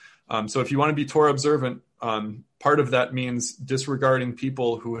 So if you want to be Torah observant, part of that means disregarding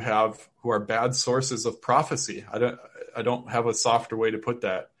people who are bad sources of prophecy. I don't have a softer way to put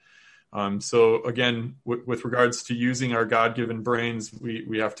that. So again, with regards to using our God-given brains,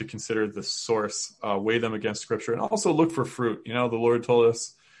 we have to consider the source, weigh them against Scripture, and also look for fruit. The Lord told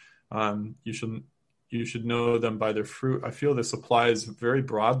us you should know them by their fruit. I feel this applies very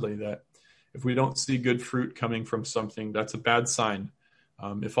broadly, that if we don't see good fruit coming from something, that's a bad sign.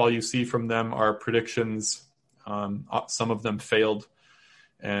 If all you see from them are predictions, some of them failed,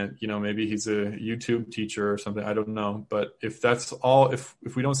 and maybe he's a YouTube teacher or something, I don't know. But if that's all, if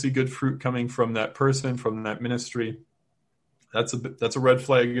we don't see good fruit coming from that person, from that ministry, that's a red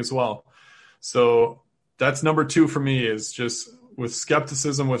flag as well. So that's number 2 for me, is just with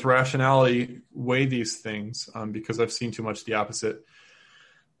skepticism, with rationality, weigh these things, because I've seen too much the opposite.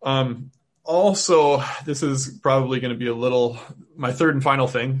 Also, this is probably going to be my third and final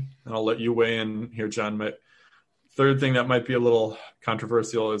thing, and I'll let you weigh in here, John. My third thing that might be a little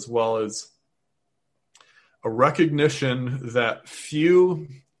controversial as well is a recognition that few,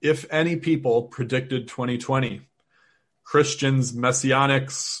 if any, people predicted 2020. Christians,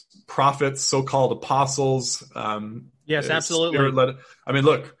 Messianics, prophets, so-called apostles. Yes, absolutely. Spirit-led. I mean,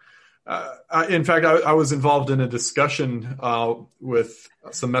 look, in fact, I was involved in a discussion with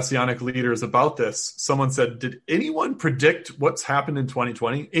some Messianic leaders about this. Someone said, did anyone predict what's happened in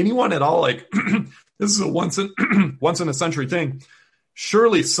 2020? Anyone at all? Like, this is a once in a century thing.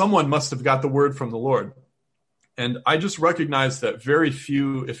 surely someone must have got the word from the Lord. And I just recognize that very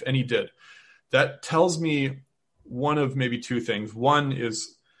few, if any, did. That tells me one of maybe two things. One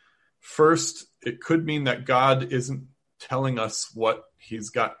is, first, it could mean that God isn't telling us what he's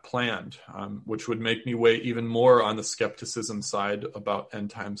got planned, which would make me weigh even more on the skepticism side about end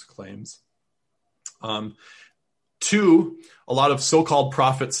times claims. Two, a lot of so-called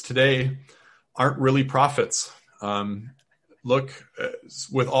prophets today aren't really prophets. Look,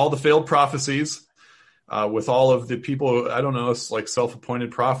 with all the failed prophecies, with all of the people, I don't know, it's like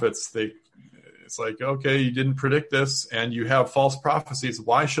self-appointed prophets, it's like, okay, you didn't predict this and you have false prophecies.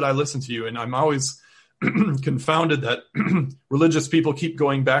 Why should I listen to you? And I'm always confounded that religious people keep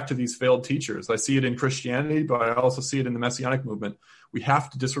going back to these failed teachers. I see it in Christianity, but I also see it in the Messianic movement. We have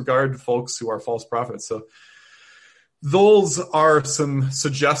to disregard folks who are false prophets. So those are some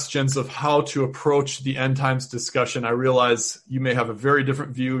suggestions of how to approach the end times discussion. I realize you may have a very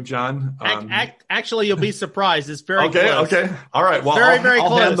different view, John. Actually, you'll be surprised. It's very close. Okay. All right. Well,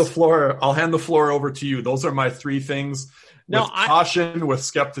 I'll hand the floor over to you. Those are my three things. With caution, with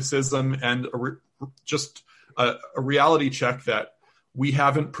skepticism, and just a reality check that we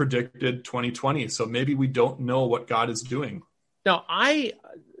haven't predicted 2020. So maybe we don't know what God is doing. No,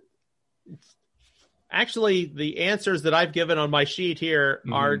 Actually, the answers that I've given on my sheet here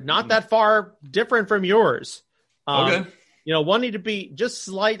are not that far different from yours. Okay. Wanting to be just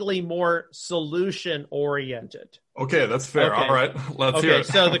slightly more solution oriented. Okay, that's fair. Okay. All right, let's hear it.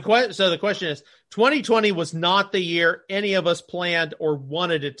 So the question is, 2020 was not the year any of us planned or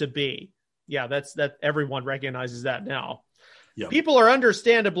wanted it to be. Yeah, that everyone recognizes that now. Yep. People are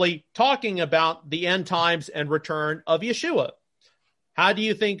understandably talking about the end times and return of Yeshua. How do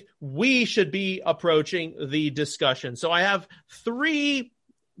you think we should be approaching the discussion? So I have three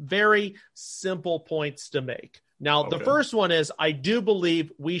very simple points to make. Now, the first one is I do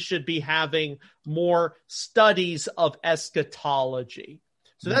believe we should be having more studies of eschatology.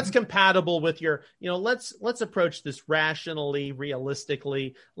 So that's compatible with your, let's approach this rationally,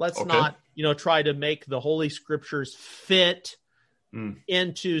 realistically. Let's not, try to make the Holy Scriptures fit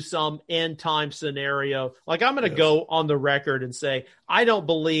into some end time scenario. Like I'm going to go on the record and say, I don't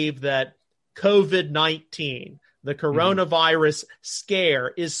believe that COVID-19, the coronavirus scare,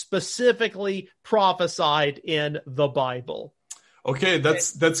 is specifically prophesied in the Bible. Okay,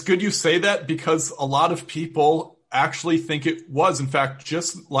 that's good you say that, because a lot of people actually think it was. In fact,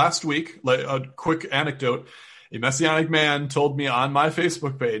 just last week, a quick anecdote, a Messianic man told me on my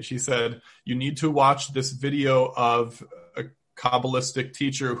Facebook page, he said, you need to watch this video of a Kabbalistic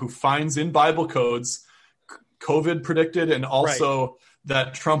teacher who finds in Bible codes COVID predicted and also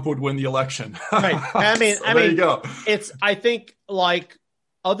that Trump would win the election. Right. I mean, there you go. I think like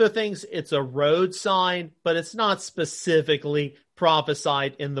other things, it's a road sign, but it's not specifically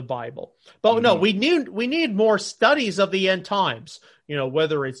prophesied in the Bible. But no, we need more studies of the end times,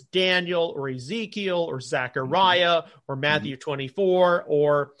 whether it's Daniel or Ezekiel or Zechariah or Matthew 24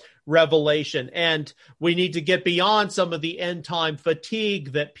 or Revelation. And we need to get beyond some of the end time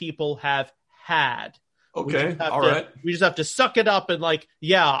fatigue that people have had. Okay. All right. We just have to suck it up and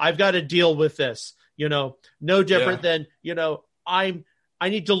I've got to deal with this, no different than, I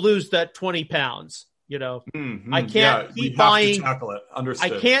need to lose that 20 pounds. I can't keep buying. I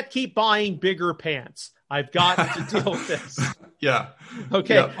can't keep buying bigger pants. I've got to deal with this.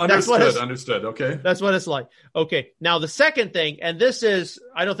 Okay. Yeah. Understood. Okay. That's what it's like. Okay. Now the second thing, and this is,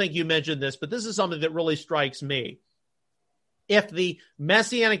 I don't think you mentioned this, but this is something that really strikes me. If the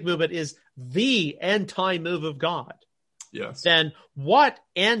Messianic movement is the end time move of God, then what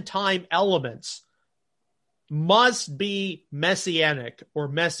end time elements must be Messianic or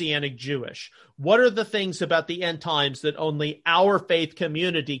Messianic Jewish? What are the things about the end times that only our faith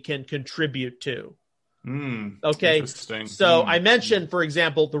community can contribute to? Okay. Interesting. So I mentioned, for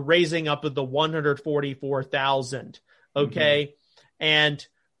example, the raising up of the 144,000. Okay. And,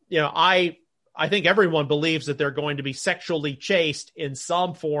 I think everyone believes that they're going to be sexually chaste in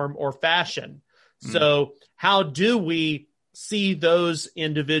some form or fashion. So how do we see those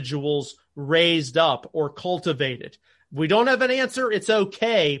individuals raised up or cultivated? We don't have an answer. It's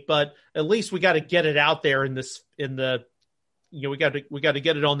okay, but at least we got to get it out there we got to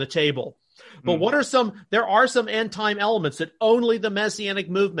get it on the table. But there are some end time elements that only the Messianic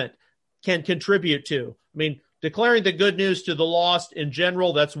movement can contribute to. I mean, declaring the good news to the lost in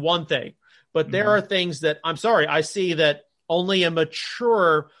general, that's one thing. But there are things that, I see that only a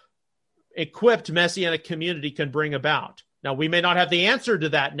mature, equipped Messianic community can bring about. Now, we may not have the answer to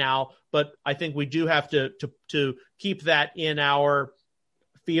that now, but I think we do have to keep that in our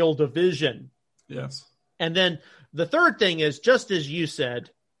field of vision. Yes. And then The third thing is, just as you said,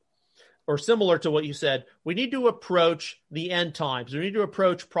 or similar to what you said, we need to approach the end times. We need to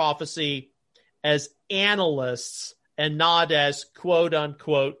approach prophecy as analysts and not as quote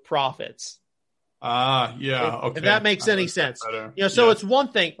unquote prophets. Okay. If that makes any sense. It's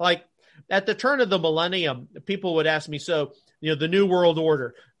one thing, like at the turn of the millennium, people would ask me, so, the New World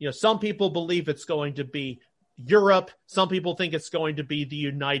Order, some people believe it's going to be Europe. Some people think it's going to be the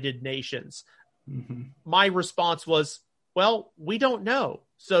United Nations. Mm-hmm. My response was, well, we don't know.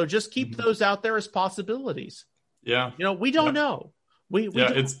 So just keep those out there as possibilities. Yeah. We don't know.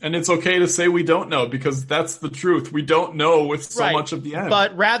 It's okay to say we don't know, because that's the truth. We don't know with so much of the end.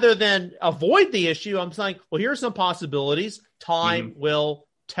 But rather than avoid the issue, I'm saying, well, here are some possibilities. Time will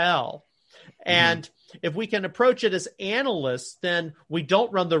tell. And if we can approach it as analysts, then we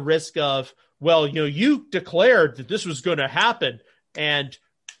don't run the risk of, well, you declared that this was going to happen and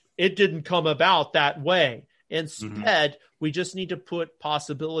it didn't come about that way. Instead, we just need to put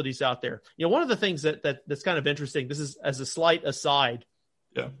possibilities out there. One of the things that's kind of interesting, this is as a slight aside.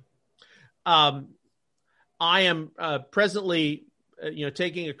 Yeah. I am presently,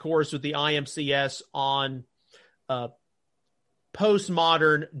 taking a course with the IMCS on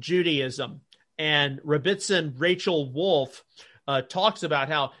postmodern Judaism, and Rebbitzin Rachel Wolf talks about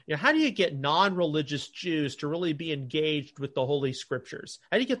how do you get non-religious Jews to really be engaged with the Holy Scriptures?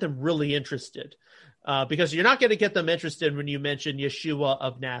 How do you get them really interested? Because you're not going to get them interested when you mention Yeshua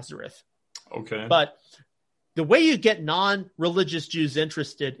of Nazareth. Okay. But the way you get non-religious Jews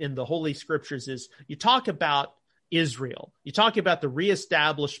interested in the Holy Scriptures is you talk about Israel. You talk about the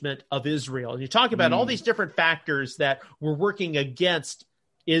reestablishment of Israel. You talk about all these different factors that were working against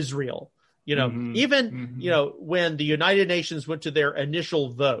Israel. When the United Nations went to their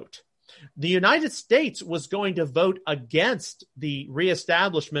initial vote, the United States was going to vote against the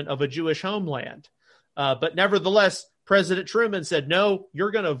reestablishment of a Jewish homeland. But nevertheless, President Truman said, no,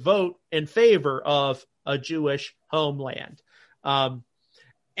 you're going to vote in favor of a Jewish homeland. And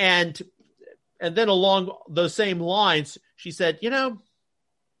then along those same lines, she said, a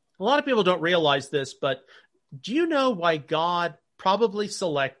lot of people don't realize this, but do you know why God probably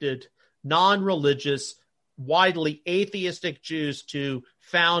selected non-religious, widely atheistic Jews to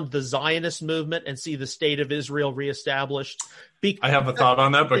found the Zionist movement and see the state of Israel reestablished? I have a thought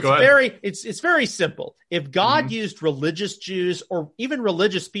on that, but go ahead. It's very simple. If God used religious Jews or even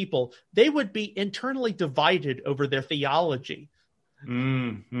religious people, they would be internally divided over their theology.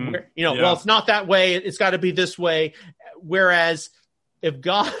 Well, it's not that way. It's got to be this way. Whereas if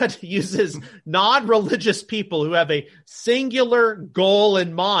God uses non-religious people who have a singular goal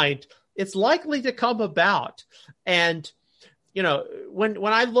in mind, it's likely to come about. And,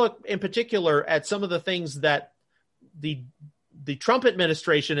 when I look in particular at some of the things that the Trump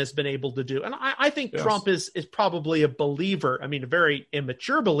administration has been able to do, and I think Trump is probably a believer. I mean, a very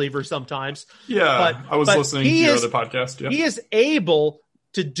immature believer sometimes. Yeah, I was listening to your other podcast. Yeah. He is able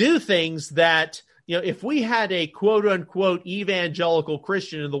to do things that, if we had a quote unquote evangelical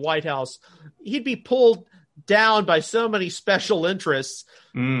Christian in the White House, he'd be pulled down by so many special interests.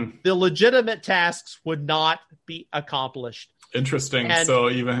 The legitimate tasks would not be accomplished. Interesting. So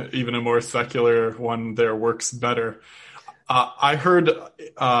even a more secular one there works better. I heard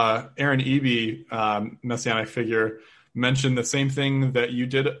Aaron Eby, Messianic figure, mention the same thing that you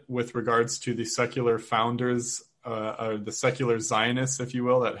did with regards to the secular founders, the secular Zionists, if you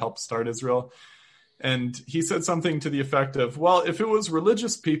will, that helped start Israel. And he said something to the effect of, well, if it was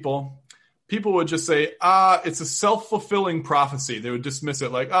religious people would just say, it's a self-fulfilling prophecy. They would dismiss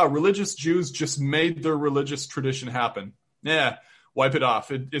it like, religious Jews just made their religious tradition happen. Yeah, wipe it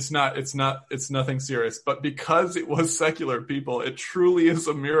off. It's nothing serious. But because it was secular people, it truly is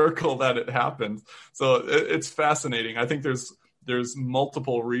a miracle that it happened. So it's fascinating. I think there's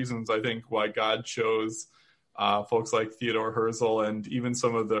multiple reasons, I think, why God chose folks like Theodore Herzl and even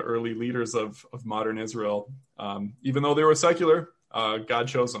some of the early leaders of modern Israel. Even though they were secular, God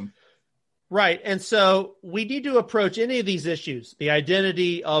chose them. Right. And so we need to approach any of these issues, the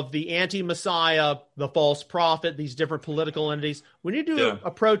identity of the anti-Messiah, the false prophet, these different political entities. We need to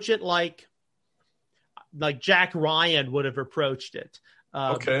approach it like Jack Ryan would have approached it.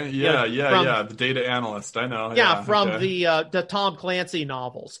 The data analyst. I know. The Tom Clancy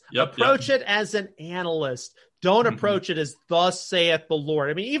novels. Approach it as an analyst. Don't approach it as thus saith the Lord.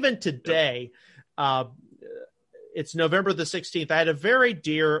 I mean, even today, it's November the 16th. I had a very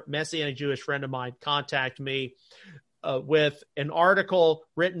dear Messianic Jewish friend of mine contact me with an article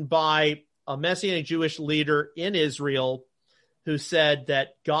written by a Messianic Jewish leader in Israel who said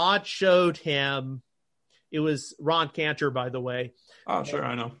that God showed him, it was Ron Cantor, by the way, Oh, sure,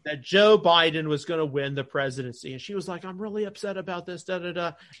 I know. That Joe Biden was going to win the presidency. And she was like, I'm really upset about this, da, da,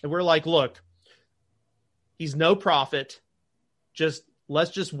 da. And we're like, look, he's no prophet.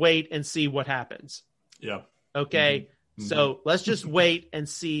 Let's just wait and see what happens. Yeah. Okay. Mm-hmm. So let's just wait and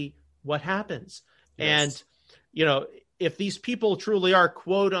see what happens. Yes. And, if these people truly are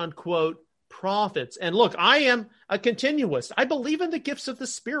quote unquote prophets, and look, I am a continuist. I believe in the gifts of the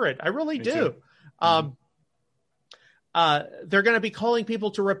Spirit. I really do. They're going to be calling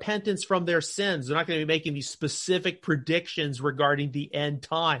people to repentance from their sins. They're not going to be making these specific predictions regarding the end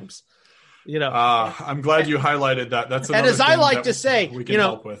times. I'm glad you highlighted that. That's and as I like to say, we can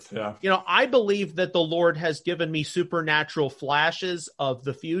help with. Yeah. I believe that the Lord has given me supernatural flashes of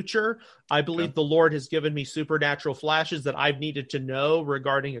the future. I believe the Lord has given me supernatural flashes that I've needed to know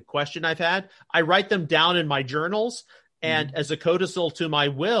regarding a question I've had. I write them down in my journals, and as a codicil to my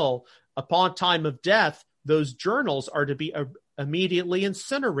will, upon time of death, those journals are to be immediately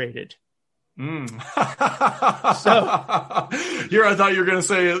incinerated. So here I thought you were going to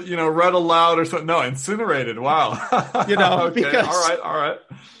say, read aloud or something. No, incinerated. Wow. Okay. Because, all right.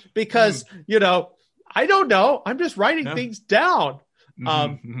 Because, I don't know. I'm just writing things down.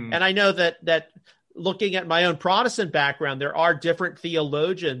 And I know that looking at my own Protestant background, there are different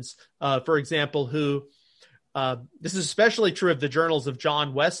theologians, for example, who, this is especially true of the journals of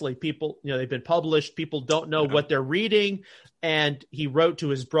John Wesley. People, they've been published. People don't know what they're reading. And he wrote to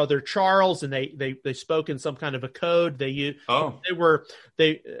his brother Charles, and they spoke in some kind of a code. They were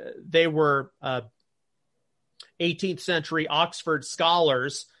 18th century Oxford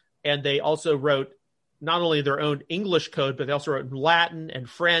scholars, and they also wrote not only their own English code, but they also wrote Latin and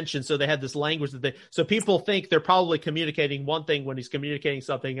French. And so they had this language so people think they're probably communicating one thing when he's communicating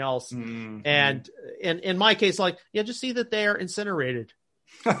something else. Mm-hmm. And in my case, just see that they are incinerated.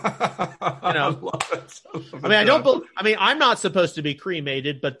 I love it. I'm not supposed to be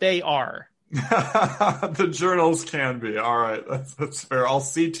cremated, but they are. The journals can be. All right. That's fair. I'll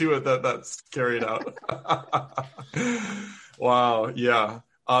see to it that that's carried out. Wow. Yeah.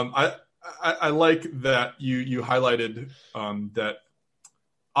 I like that you highlighted that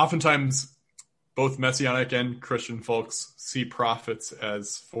oftentimes both Messianic and Christian folks see prophets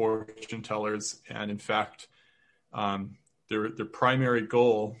as fortune tellers, and in fact, their primary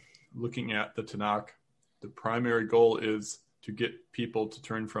goal, looking at the Tanakh, the primary goal is to get people to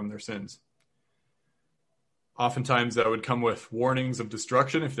turn from their sins. Oftentimes that would come with warnings of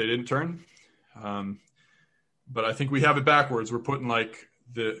destruction if they didn't turn. But I think we have it backwards. We're putting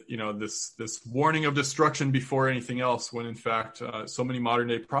this warning of destruction before anything else, when in fact, so many modern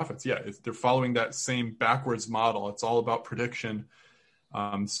day prophets, they're following that same backwards model. It's all about prediction.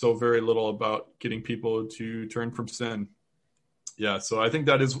 So very little about getting people to turn from sin. Yeah. So I think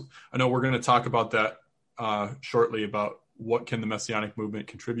I know we're going to talk about that shortly, about what can the Messianic movement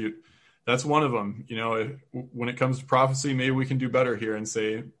contribute. That's one of them. When it comes to prophecy, maybe we can do better here and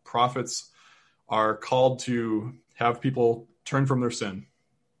say prophets are called to have people turn from their sin.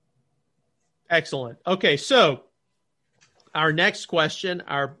 Excellent. Okay, so our next question,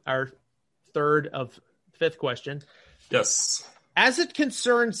 our third of fifth question. Yes. As it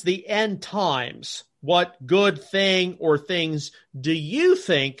concerns the end times, what good thing or things do you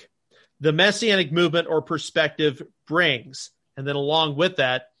think the Messianic movement or perspective brings? And then along with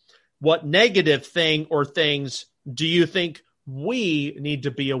that, what negative thing or things do you think we need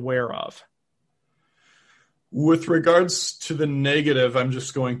to be aware of? With regards to the negative, I'm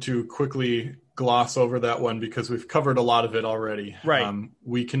just going to quickly gloss over that one because we've covered a lot of it already. Right.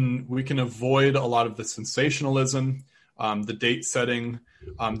 We can avoid a lot of the sensationalism, the date setting.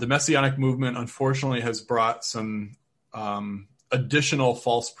 The Messianic movement, unfortunately, has brought some additional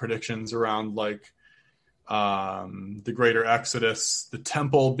false predictions around, like the greater Exodus, the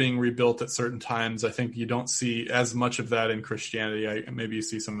temple being rebuilt at certain times. I think you don't see as much of that in Christianity. Maybe you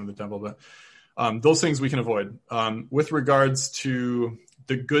see some in the temple, but those things we can avoid. With regards to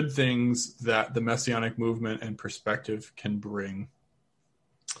the good things that the Messianic movement and perspective can bring,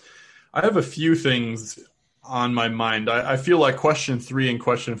 I have a few things on my mind. I feel like question 3 and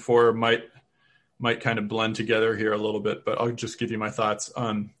question 4 might kind of blend together here a little bit, but I'll just give you my thoughts.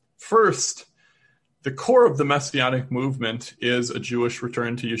 First, the core of the Messianic movement is a Jewish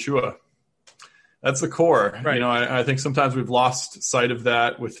return to Yeshua. That's the core. Right. I think sometimes we've lost sight of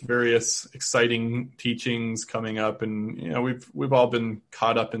that with various exciting teachings coming up, and we've all been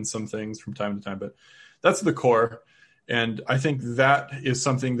caught up in some things from time to time, but that's the core. And I think that is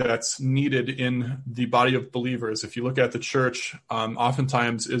something that's needed in the body of believers. If you look at the church,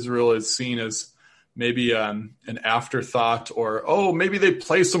 oftentimes Israel is seen as maybe an afterthought, or, oh, maybe they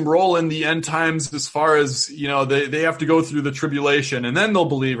play some role in the end times as far as, they have to go through the tribulation and then they'll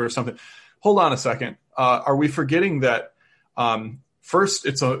believe or something. Hold on a second. Are we forgetting that first,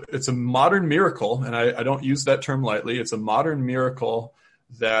 it's a modern miracle, and I don't use that term lightly. It's a modern miracle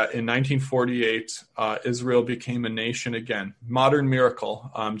that in 1948, Israel became a nation again. Modern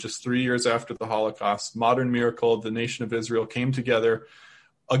miracle, just 3 years after the Holocaust. Modern miracle, the nation of Israel came together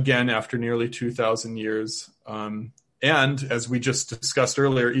again after nearly 2,000 years. And as we just discussed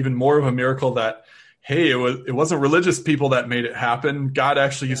earlier, even more of a miracle that, hey, it wasn't religious people that made it happen. God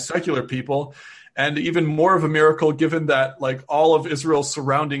actually used secular people. And even more of a miracle, given that like all of Israel's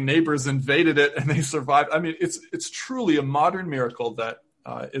surrounding neighbors invaded it and they survived. I mean, it's truly a modern miracle that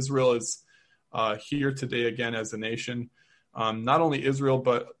Israel is here today again as a nation. Not only Israel,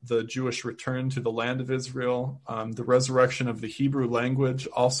 but the Jewish return to the land of Israel, the resurrection of the Hebrew language,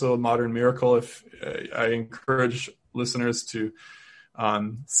 also a modern miracle. If I encourage listeners to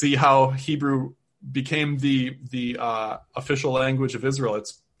see how Hebrew became the official language of Israel.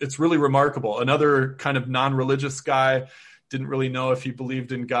 It's really remarkable. Another kind of non-religious guy didn't really know if he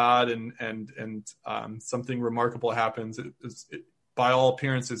believed in God, and something remarkable happens. By all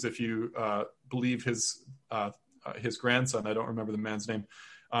appearances, if you believe his grandson, I don't remember the man's name.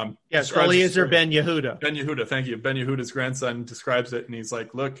 Yes, Eliezer ben Yehuda. Ben Yehuda, thank you. Ben Yehuda's grandson describes it, and he's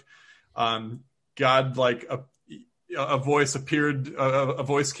like, "Look, God, like a voice appeared, a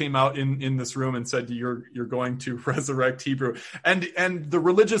voice came out in this room and said, you're going to resurrect Hebrew." And the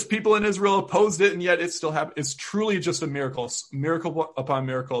religious people in Israel opposed it, and yet it still happened. It's truly just a miracle upon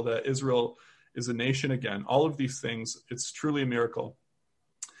miracle that Israel is a nation again. All of these things, it's truly a miracle.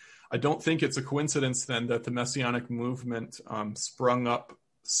 I don't think it's a coincidence then that the Messianic movement sprung up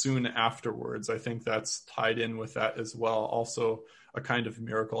soon afterwards. I think that's tied in with that as well. Also a kind of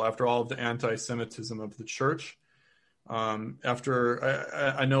miracle after all of the anti-Semitism of the church.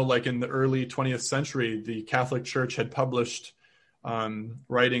 I know like in the early 20th century, the Catholic Church had published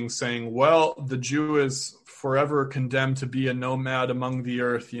writings saying, well, the Jew is forever condemned to be a nomad among the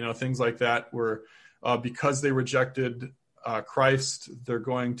earth, things like that, where because they rejected Christ, they're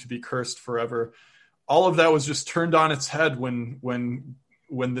going to be cursed forever. All of that was just turned on its head when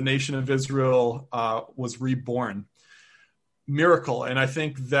the nation of Israel was reborn. Miracle. And I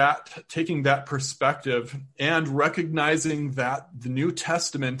think that taking that perspective and recognizing that the New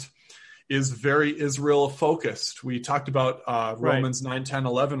Testament is very Israel focused. We talked about Romans 9, 10,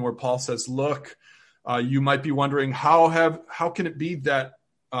 11, where Paul says, look, you might be wondering how can it be that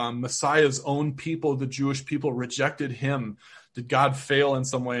Messiah's own people, the Jewish people, rejected him? Did God fail in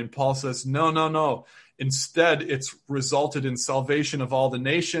some way? And Paul says, no. Instead, it's resulted in salvation of all the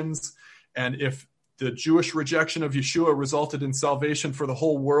nations. And if the Jewish rejection of Yeshua resulted in salvation for the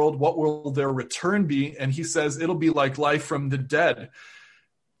whole world, what will their return be? And he says, it'll be like life from the dead.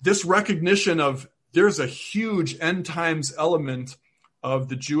 This recognition of there's a huge end times element of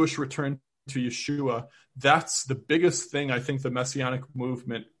the Jewish return to Yeshua. That's the biggest thing I think the Messianic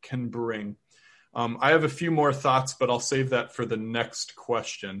movement can bring. I have a few more thoughts, but I'll save that for the next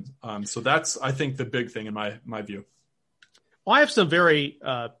question. So that's, I think, the big thing in my view. Well, I have some very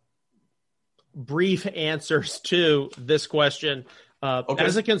brief answers to this question. Okay.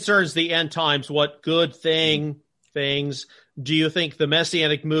 As it concerns the end times, what good things do you think the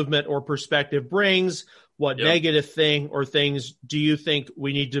Messianic movement or perspective brings? What negative thing or things do you think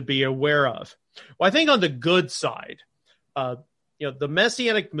we need to be aware of? Well, I think on the good side, the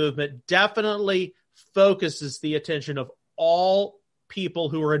Messianic movement definitely focuses the attention of all people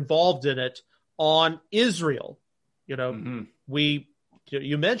who are involved in it on Israel.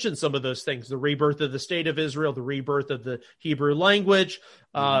 You mentioned some of those things, the rebirth of the state of Israel, the rebirth of the Hebrew language.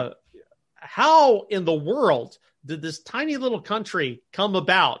 How in the world did this tiny little country come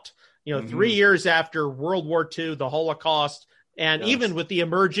about? 3 years after World War II, the Holocaust, and even with the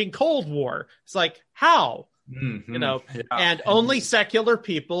emerging Cold War. It's like, how? And only secular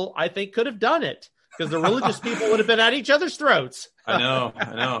people, I think, could have done it, because the religious people would have been at each other's throats. I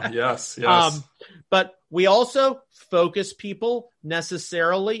know. Yes. But we also focus people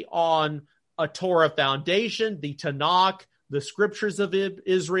necessarily on a Torah foundation, the Tanakh, the scriptures of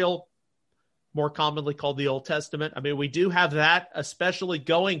Israel, more commonly called the Old Testament. I mean, we do have that especially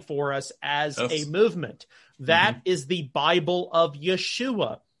going for us as a movement. That is the Bible of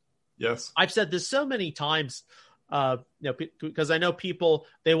Yeshua. Yes. I've said this so many times, because I know people,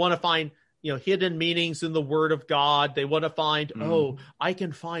 they want to find, hidden meanings in the Word of God. They want to find, I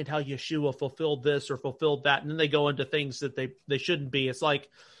can find how Yeshua fulfilled this or fulfilled that. And then they go into things that they shouldn't be. It's like,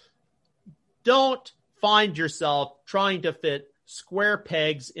 don't find yourself trying to fit square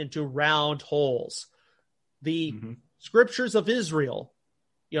pegs into round holes. The scriptures of Israel,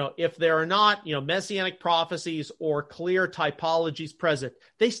 if there are not, messianic prophecies or clear typologies present,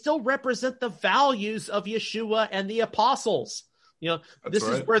 they still represent the values of Yeshua and the apostles. This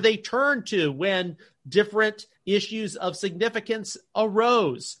is where they turned to when different issues of significance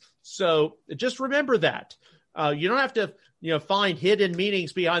arose. So just remember that. You don't have to, find hidden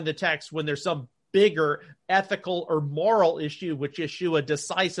meanings behind the text when there's some bigger ethical or moral issue which Yeshua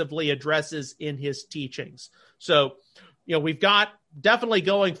decisively addresses in his teachings. So, we've got definitely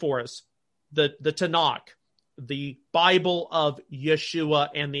going for us the Tanakh, the Bible of Yeshua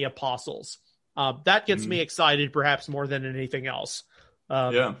and the apostles. That gets me excited perhaps more than anything else.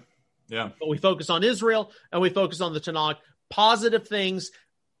 Yeah. But we focus on Israel and we focus on the Tanakh, positive things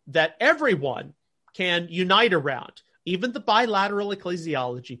that everyone can unite around. Even the bilateral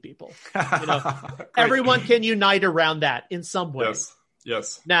ecclesiology people, everyone can unite around that in some way.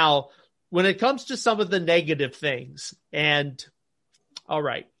 Yes. Now, when it comes to some of the negative things, and all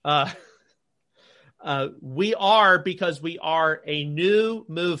right, we are a new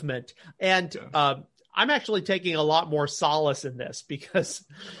movement, and I'm actually taking a lot more solace in this because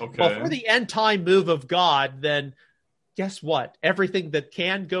for the end time move of God, then guess what? Everything that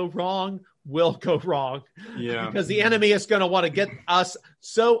can go wrong will go wrong. Yeah. Because the enemy is going to want to get us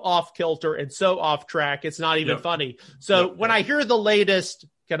so off kilter and so off track. It's not even funny. So when I hear the latest,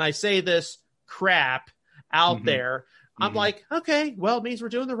 can I say this crap out there? I'm like, okay, well, it means we're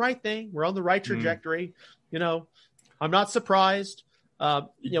doing the right thing. We're on the right trajectory. I'm not surprised.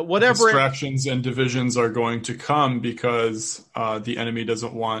 Whatever distractions and divisions are going to come because the enemy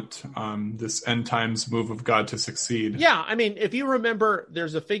doesn't want this end times move of God to succeed. Yeah, I mean, if you remember,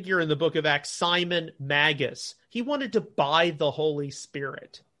 there's a figure in the book of Acts, Simon Magus. He wanted to buy the Holy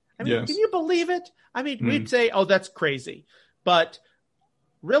Spirit. I mean, can you believe it? I mean, we'd say, oh, that's crazy. But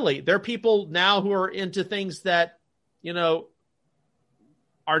really, there are people now who are into things that,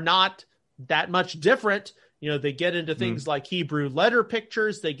 are not that much different. They get into things like Hebrew letter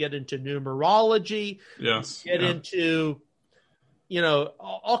pictures. They get into numerology. Yes. Get into,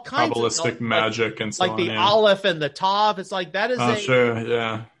 all kinds Kabbalistic of magic and so on. Like the Aleph and the Tav. It's like that is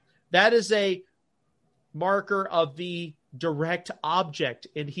that is a marker of the direct object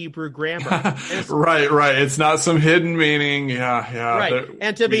in Hebrew grammar. Right. It's not some hidden meaning. Yeah. Right.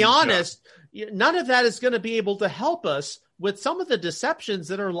 And to be honest, none of that is going to be able to help us with some of the deceptions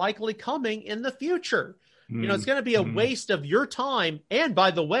that are likely coming in the future. It's going to be a waste of your time and,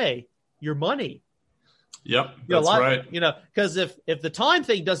 by the way, your money. Yep, that's right. Because if the time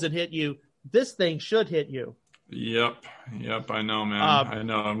thing doesn't hit you, this thing should hit you. Yep, I know, man. I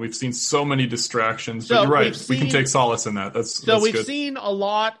know. And we've seen so many distractions. But you're right. We can take solace in that. That's we've good. seen a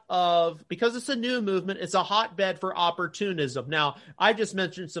lot of, because it's a new movement, it's a hotbed for opportunism. Now, I just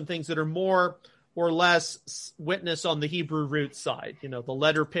mentioned some things that are more or less witness on the Hebrew Roots side. The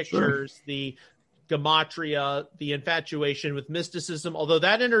letter pictures, the gematria, the infatuation with mysticism, although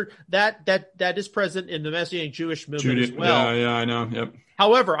that is present in the Messianic Jewish movement as well. Yeah, I know. Yep.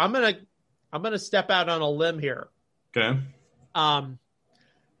 However, I'm gonna step out on a limb here. Okay.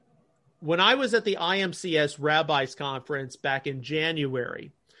 When I was at the IMCS Rabbis Conference back in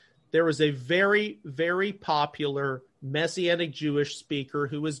January, there was a very, very popular Messianic Jewish speaker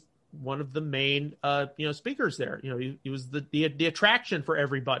who was one of the main speakers there. He was the attraction for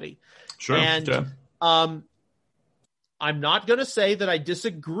everybody. Sure. And I'm not going to say that I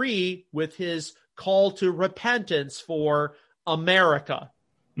disagree with his call to repentance for America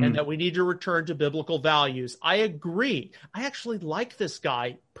and that we need to return to biblical values. I agree. I actually like this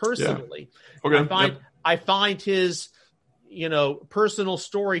guy personally. Yeah. Okay. I find his personal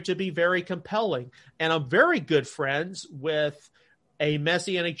story to be very compelling, and I'm very good friends with a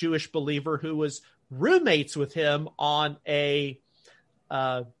Messianic Jewish believer who was roommates with him on they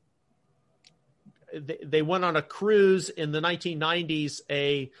went on a cruise in the 1990s,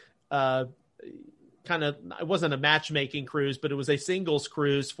 it wasn't a matchmaking cruise, but it was a singles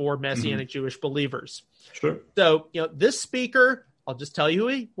cruise for Messianic Jewish believers. Sure. So, this speaker, I'll just tell you who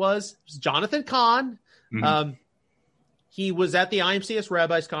he was. It was Jonathan Kahn. He was at the IMCS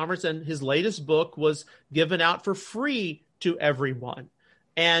Rabbis Conference, and his latest book was given out for free to everyone.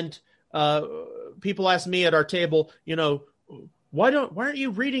 And people asked me at our table, why aren't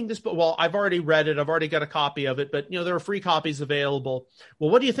you reading this book? Well, I've already read it. I've already got a copy of it, but there are free copies available. Well,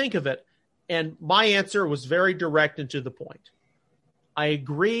 what do you think of it? And my answer was very direct and to the point. I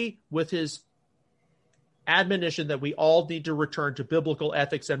agree with his admonition that we all need to return to biblical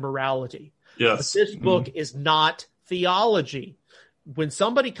ethics and morality. Yes. But this book is not theology. When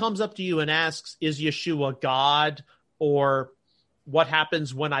somebody comes up to you and asks, is Yeshua God? Or, what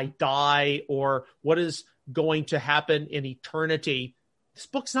happens when I die or what is going to happen in eternity, this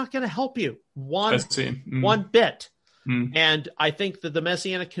book's not going to help you one bit. And I think that the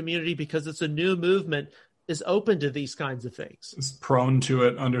Messianic community, because it's a new movement, is open to these kinds of things. It's prone to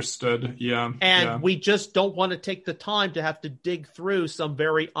it, understood. Yeah. And we just don't want to take the time to have to dig through some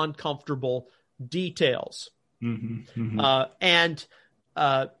very uncomfortable details. We're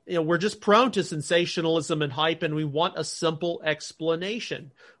just prone to sensationalism and hype, and we want a simple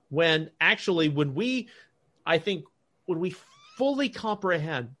explanation. When actually, when we fully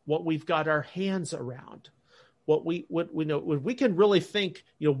comprehend what we've got our hands around, what we know, when we can really think,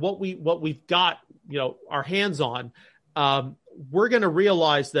 what we've got, our hands on, we're going to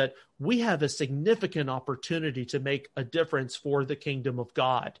realize that we have a significant opportunity to make a difference for the kingdom of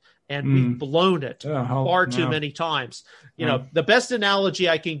God. And we've blown it far too many times. The best analogy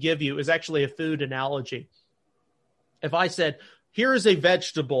I can give you is actually a food analogy. If I said, here is a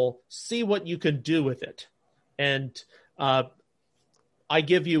vegetable, see what you can do with it. And I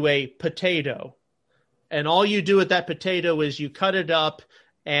give you a potato. And all you do with that potato is you cut it up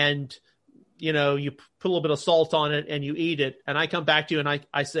and, you put a little bit of salt on it and you eat it. And I come back to you and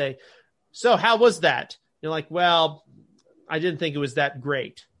I say, so how was that? You're like, well, I didn't think it was that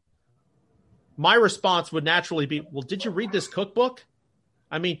great. My response would naturally be, well, did you read this cookbook?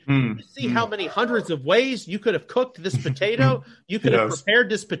 I mean, you see how many hundreds of ways you could have cooked this potato? You could have prepared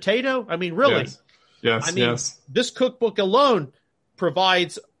this potato? I mean, really? Yes. This cookbook alone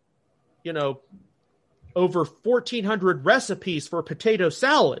provides, over 1,400 recipes for potato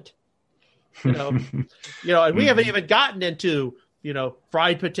salad. And we haven't even gotten into,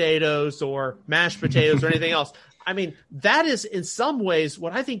 fried potatoes or mashed potatoes or anything else. I mean, that is in some ways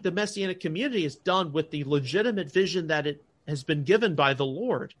what I think the Messianic community has done with the legitimate vision that it has been given by the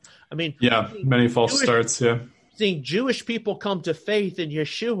Lord. I mean, many false starts. Seeing Jewish people come to faith in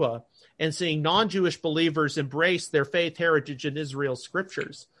Yeshua and seeing non-Jewish believers embrace their faith heritage in Israel's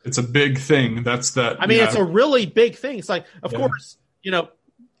scriptures. It's a big thing. It's a really big thing. It's like, of course, there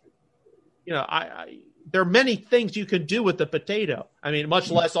are many things you can do with the potato. I mean,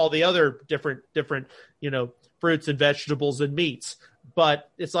 much less all the other different, fruits and vegetables and meats.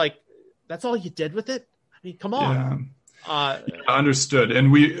 But it's like, that's all you did with it? I mean, come on. Understood.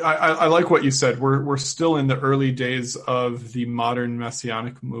 And I like what you said. We're still in the early days of the modern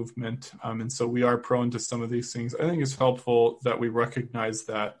Messianic movement. And so we are prone to some of these things. I think it's helpful that we recognize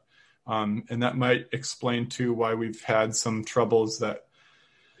that. And that might explain too why we've had some troubles that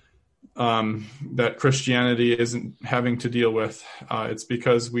Christianity isn't having to deal with. It's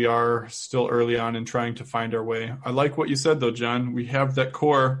because we are still early on in trying to find our way. I like what you said though, John. We have that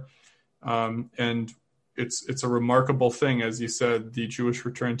core, and it's a remarkable thing, as you said, the Jewish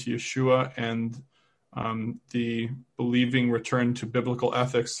return to Yeshua and the believing return to biblical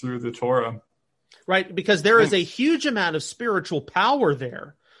ethics through the Torah. Right, because there is a huge amount of spiritual power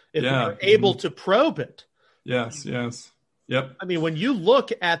there if we're able to probe it. Yes. Yep. I mean, when you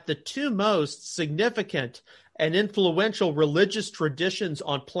look at the two most significant and influential religious traditions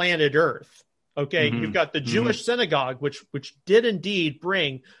on planet Earth, you've got the Jewish synagogue, which did indeed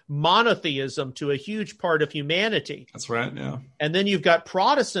bring monotheism to a huge part of humanity. That's right, yeah. And then you've got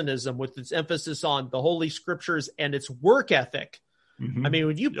Protestantism with its emphasis on the Holy Scriptures and its work ethic. I mean,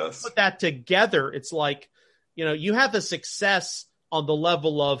 when you put that together, it's like, you have a success on the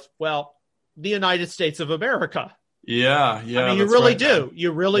level of, the United States of America. Yeah. I mean, you really do.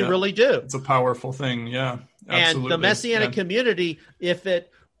 You really do. It's a powerful thing. Yeah. Absolutely. And the Messianic community, if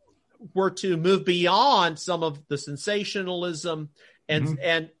it were to move beyond some of the sensationalism,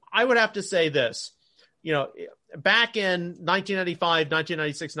 and I would have to say this, back in 1995,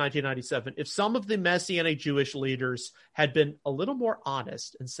 1996, 1997, if some of the Messianic Jewish leaders had been a little more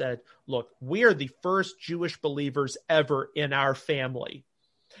honest and said, look, we are the first Jewish believers ever in our family.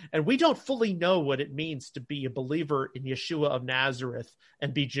 And we don't fully know what it means to be a believer in Yeshua of Nazareth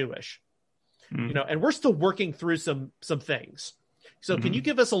and be Jewish, and we're still working through some things. So can you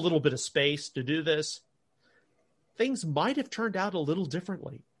give us a little bit of space to do this? Things might have turned out a little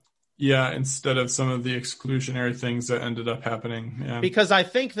differently. Yeah, instead of some of the exclusionary things that ended up happening. Yeah. Because I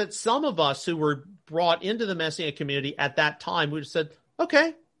think that some of us who were brought into the Messianic community at that time would have said,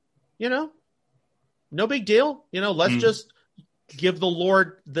 okay, no big deal. Let's just give the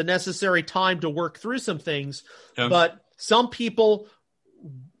Lord the necessary time to work through some things. Yeah. But some people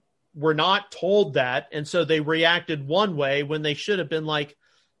were not told that. And so they reacted one way when they should have been like,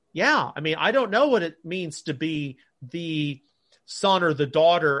 I don't know what it means to be the son or the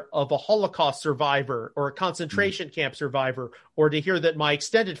daughter of a Holocaust survivor or a concentration camp survivor, or to hear that my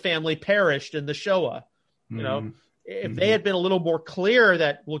extended family perished in the Shoah. If they had been a little more clear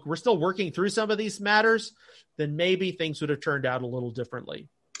that, look, we're still working through some of these matters, then maybe things would have turned out a little differently.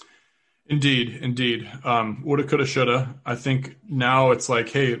 Indeed. Woulda, coulda, shoulda. I think now it's like,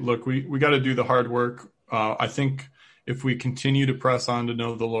 hey, look, we got to do the hard work. I think if we continue to press on to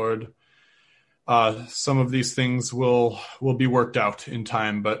know the Lord, some of these things will be worked out in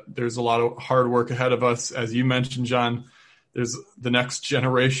time. But there's a lot of hard work ahead of us. As you mentioned, John, there's the next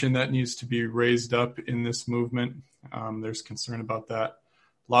generation that needs to be raised up in this movement. There's concern about that.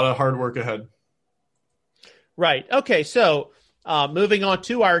 A lot of hard work ahead. Right. Okay. So moving on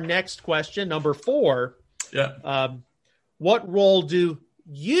to our next question, number 4. Yeah. What role do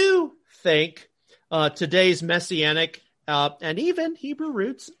you think today's Messianic and even Hebrew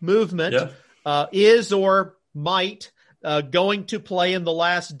Roots movement is or might going to play in the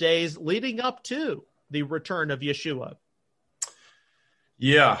last days leading up to the return of Yeshua?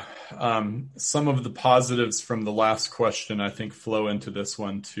 Yeah. Some of the positives from the last question, I think, flow into this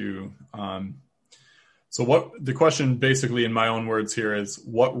one too. So what the question basically in my own words here is,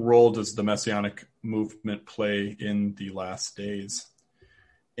 what role does the Messianic movement play in the last days?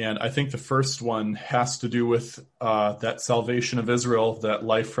 And I think the first one has to do with that salvation of Israel, that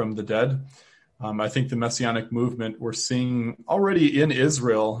life from the dead. I think the Messianic movement we're seeing already in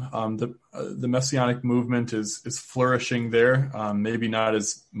Israel. The Messianic movement is flourishing there. Maybe not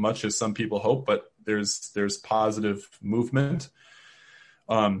as much as some people hope, but there's positive movement.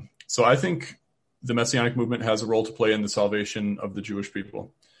 So I think the Messianic movement has a role to play in the salvation of the Jewish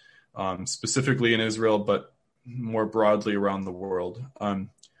people, specifically in Israel, but more broadly around the world.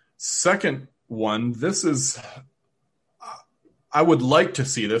 Second one, I would like to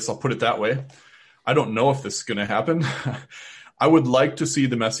see this, I'll put it that way. I don't know if this is going to happen. I would like to see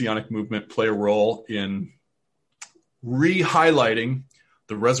the Messianic movement play a role in re-highlighting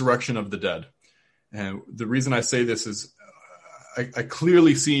the resurrection of the dead. And the reason I say this is I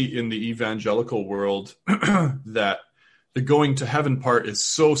clearly see in the evangelical world that the going to heaven part is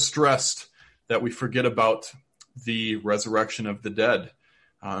so stressed that we forget about the resurrection of the dead.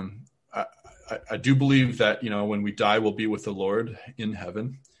 I do believe that, when we die, we'll be with the Lord in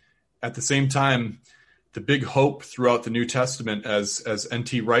heaven. At the same time, the big hope throughout the New Testament, as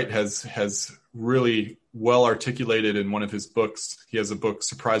N.T. Wright has really well articulated in one of his books, he has a book,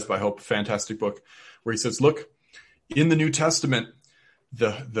 Surprised by Hope, a fantastic book, where he says, look, in the New Testament,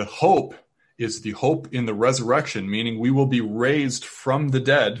 the hope is the hope in the resurrection, meaning we will be raised from the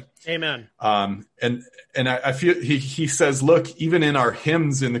dead. Amen. And I feel he says, look, even in our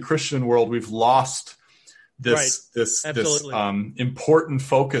hymns in the Christian world, we've lost this important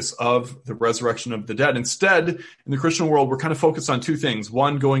focus of the resurrection of the dead. Instead, in the Christian world, we're kind of focused on 2 things: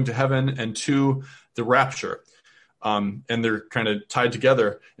 1, going to heaven, and 2, the rapture. And they're kind of tied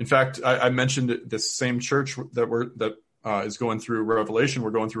together. In fact, I mentioned this same church that is going through Revelation.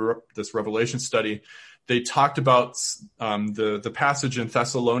 We're going through this Revelation study. They talked about the passage in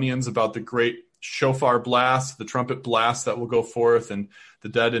Thessalonians about the great shofar blast, the trumpet blast that will go forth, and the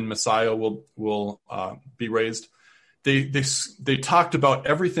dead in Messiah will be raised. They talked about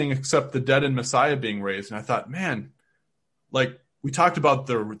everything except the dead in Messiah being raised. And I thought, man, like, we talked about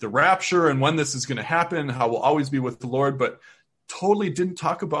the rapture and when this is going to happen, how we'll always be with the Lord, but totally didn't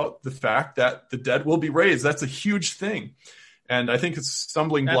talk about the fact that the dead will be raised. That's a huge thing. And I think it's a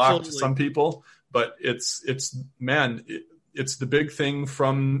stumbling block to some people, but it's the big thing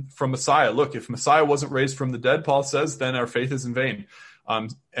from Messiah. Look, if Messiah wasn't raised from the dead, Paul says, then our faith is in vain.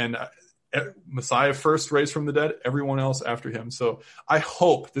 And Messiah first raised from the dead, everyone else after him. So I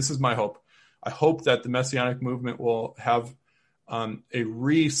hope, this is my hope, I hope that the Messianic movement will have a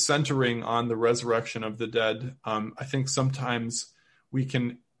re-centering on the resurrection of the dead. I think sometimes we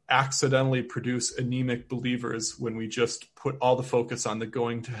can accidentally produce anemic believers when we just put all the focus on the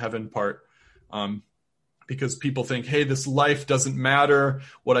going to heaven part, because people think, hey, this life doesn't matter.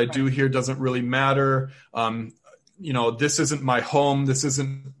 What I do here doesn't really matter. This isn't my home. This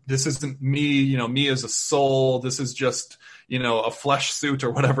isn't me, me as a soul. This is just, a flesh suit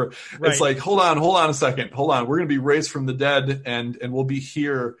or whatever. Right. It's like, hold on a second. Hold on. We're going to be raised from the dead and we'll be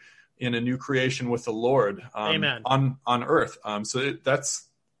here in a new creation with the Lord, Amen. on earth. So that's,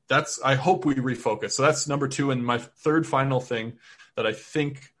 I hope we refocus. So that's number 2. And my third final thing that I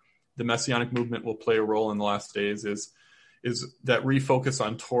think the Messianic movement will play a role in the last days is that refocus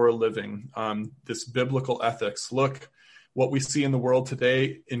on Torah living, this biblical ethics. Look, what we see in the world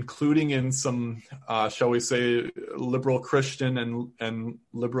today, including in some, shall we say, liberal Christian and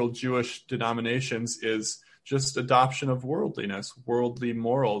liberal Jewish denominations, is just adoption of worldliness, worldly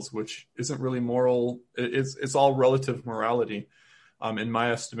morals, which isn't really moral. It's all relative morality, in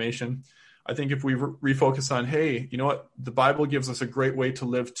my estimation. I think if we refocus on, hey, you know what, the Bible gives us a great way to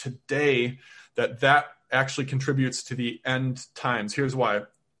live today, that actually contributes to the end times. Here's why.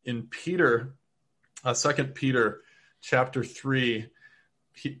 In Peter, 2 Peter chapter 3,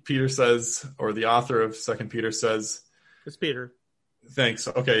 Peter says, or the author of 2 Peter says, it's Peter. Thanks.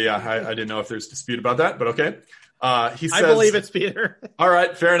 Okay, yeah, I didn't know if there's dispute about that, but okay. He says, I believe it's Peter. All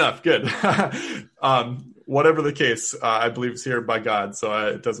right, fair enough. Good. Whatever the case, I believe it's here by God, so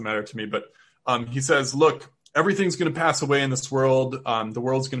it doesn't matter to me. But he says, look, everything's going to pass away in this world. The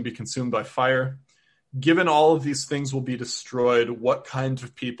world's going to be consumed by fire. Given all of these things will be destroyed, what kind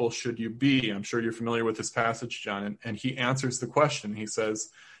of people should you be? I'm sure you're familiar with this passage, John. And he answers the question. He says,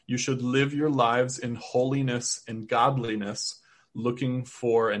 you should live your lives in holiness and godliness, looking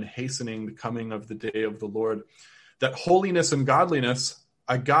for and hastening the coming of the day of the Lord. That holiness and godliness,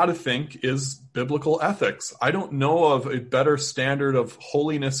 I got to think, is biblical ethics. I don't know of a better standard of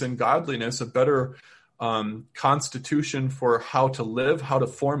holiness and godliness, a better constitution for how to live, how to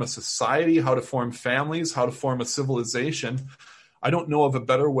form a society, how to form families, how to form a civilization. I don't know of a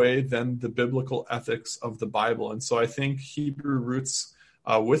better way than the biblical ethics of the Bible. And so I think Hebrew Roots,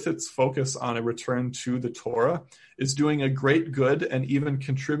 with its focus on a return to the Torah, is doing a great good and even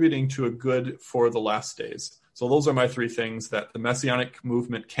contributing to a good for the last days. So those are my three things that the Messianic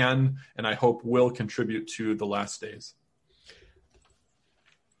movement can, and I hope will, contribute to the last days.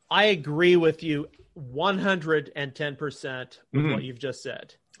 I agree with you 110% with what you've just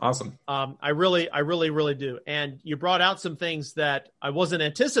said. Awesome. I really do. And you brought out some things that I wasn't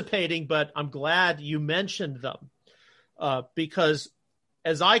anticipating, but I'm glad you mentioned them because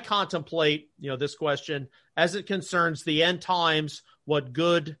as I contemplate, this question as it concerns the end times, what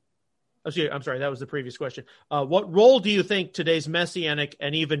good? I'm sorry, that was the previous question. What role do you think today's Messianic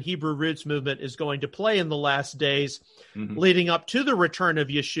and even Hebrew Roots movement is going to play in the last days leading up to the return of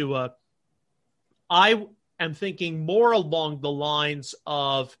Yeshua? I am thinking more along the lines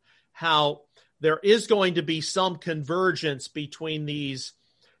of how there is going to be some convergence between these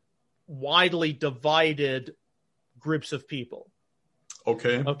widely divided groups of people.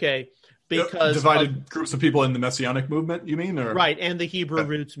 Okay. Because divided groups of people in the Messianic movement, you mean? Or? Right, and the Hebrew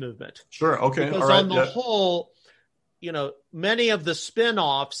Roots movement. Sure, okay. Because all right, on the whole, many of the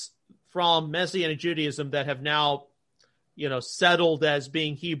spin-offs from Messianic Judaism that have now, settled as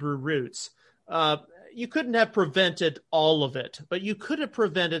being Hebrew Roots, you couldn't have prevented all of it, but you could have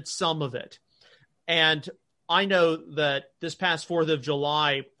prevented some of it. And I know that this past 4th of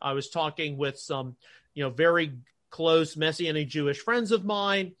July, I was talking with some, very close Messianic Jewish friends of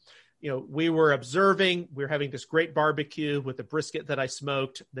mine. We were observing, we were having this great barbecue with the brisket that I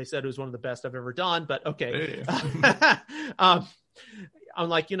smoked. They said it was one of the best I've ever done, but okay. Hey. I'm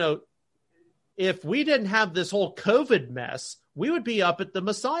like, if we didn't have this whole COVID mess, we would be up at the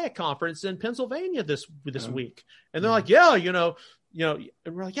Messiah conference in Pennsylvania this week. And they're like, yeah, and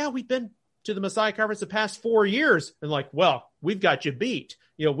we're like, yeah, we've been to the Messiah conference the past 4 years. And like, well, we've got you beat.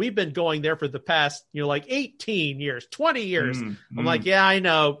 We've been going there for the past, 18 years, 20 years. I'm like, yeah, I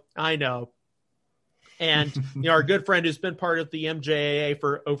know. And, our good friend who's been part of the MJAA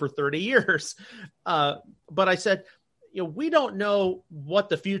for over 30 years. But I said, we don't know what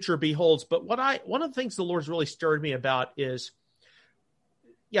the future beholds. But one of the things the Lord's really stirred me about is,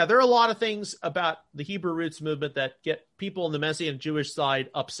 there are a lot of things about the Hebrew Roots movement that get people on the Messianic Jewish side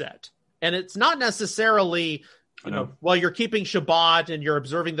upset. And it's not necessarily, well, you're keeping Shabbat and you're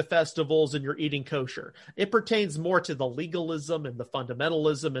observing the festivals and you're eating kosher. It pertains more to the legalism and the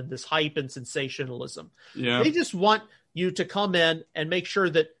fundamentalism and this hype and sensationalism. Yeah. They just want you to come in and make sure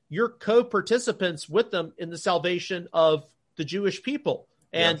that you're co-participants with them in the salvation of the Jewish people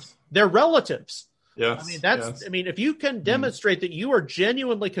and their relatives. Yes. If you can demonstrate that you are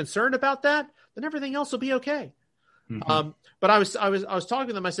genuinely concerned about that, then everything else will be okay. But I was talking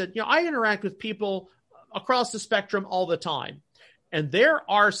to them. I said, I interact with people across the spectrum all the time. And there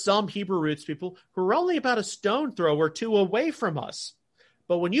are some Hebrew Roots people who are only about a stone throw or two away from us.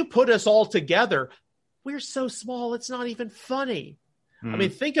 But when you put us all together, we're so small, it's not even funny.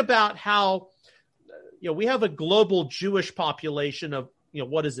 Think about how, we have a global Jewish population of,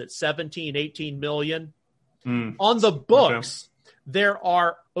 17, 18 million. On the books, there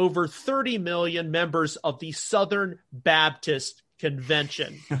are over 30 million members of the Southern Baptist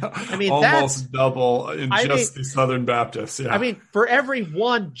Convention. Almost that's double in the Southern Baptists. Yeah. For every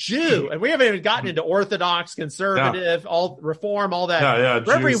one Jew, and we haven't even gotten into Orthodox, conservative, all Reform, all that.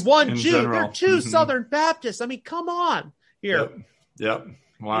 For every one Jew, there are two Southern Baptists. Come on here. Yep.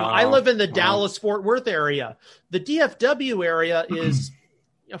 Wow. I live in the Dallas-Fort Worth area. The DFW area is,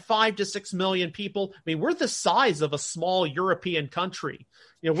 5 to 6 million people. I mean, we're the size of a small European country.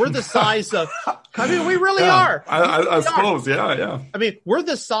 We're the size of, I mean, we really are. I suppose. Yeah. I mean, we're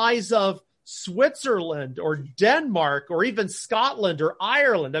the size of Switzerland or Denmark or even Scotland or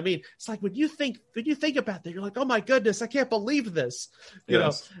Ireland. I mean, it's like when you think about that, you're like, oh my goodness, I can't believe this.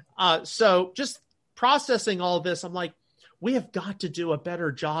 So just processing all of this, I'm like, we have got to do a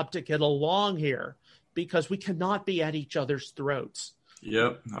better job to get along here because we cannot be at each other's throats.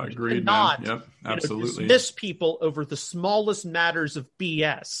 Yep, I agree, man. Yep, absolutely. Dismiss people over the smallest matters of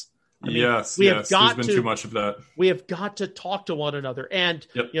BS. I mean, yes, there's been too much of that. We have got to talk to one another. And,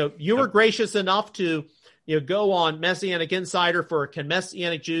 you were gracious enough to, go on Messianic Insider for Can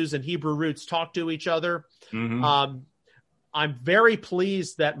Messianic Jews and Hebrew Roots Talk to Each Other? Mm-hmm. I'm very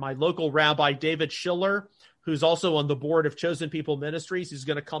pleased that my local rabbi, David Schiller, who's also on the board of Chosen People Ministries, is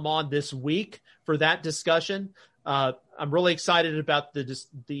going to come on this week for that discussion. I'm really excited about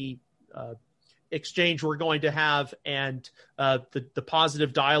the exchange we're going to have and the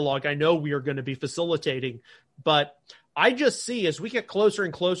positive dialogue I know we are going to be facilitating. But I just see as we get closer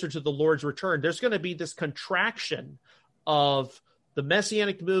and closer to the Lord's return, there's going to be this contraction of the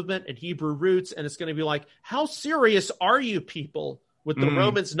Messianic movement and Hebrew roots. And it's going to be like, how serious are you people with the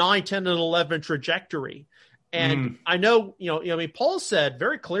Romans 9, 10, and 11 trajectory? And I know, Paul said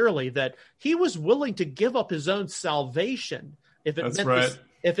very clearly that he was willing to give up his own salvation if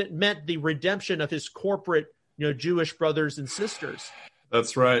it meant the redemption of his corporate, Jewish brothers and sisters.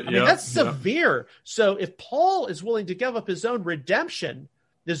 That's right. I mean, that's severe. So if Paul is willing to give up his own redemption,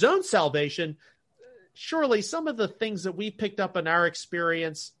 his own salvation, surely some of the things that we picked up in our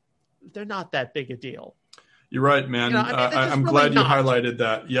experience, they're not that big a deal. You're right, man. I'm glad you highlighted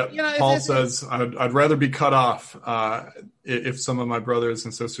that. Yep. Paul says, I'd rather be cut off if some of my brothers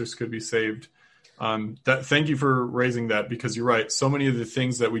and sisters could be saved. Thank you for raising that, because you're right. So many of the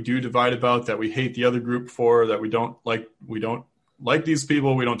things that we do divide about, that we hate the other group for, that we don't like these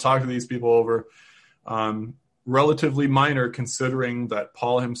people, we don't talk to these people over, relatively minor, considering that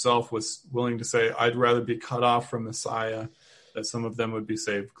Paul himself was willing to say, I'd rather be cut off from Messiah, that some of them would be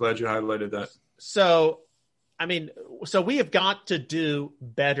saved. Glad you highlighted that. So we have got to do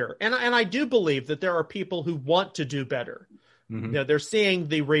better. And I do believe that there are people who want to do better. Mm-hmm. They're seeing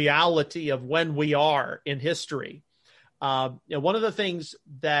the reality of when we are in history. One of the things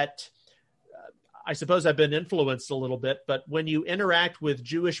that I suppose I've been influenced a little bit, but when you interact with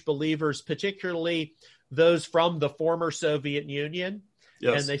Jewish believers, particularly those from the former Soviet Union,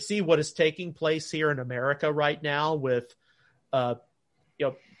 and they see what is taking place here in America right now with,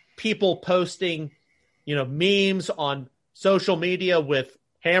 people posting, memes on social media with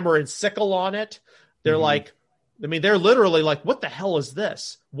hammer and sickle on it. They're they're literally like, what the hell is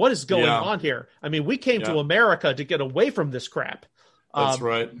this? What is going on here? I mean, we came to America to get away from this crap. That's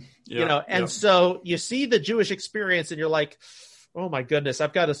right. So you see the Jewish experience and you're like, oh my goodness,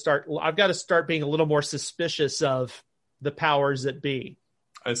 I've got to start being a little more suspicious of the powers that be.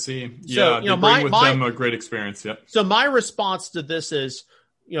 I see. Yeah. So, bring with them a great experience. Yeah. So my response to this is,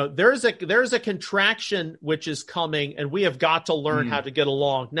 there's a contraction which is coming, and we have got to learn how to get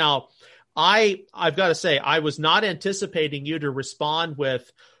along. Now, I've got to say, I was not anticipating you to respond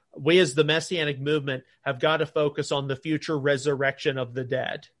with, we as the Messianic movement have got to focus on the future resurrection of the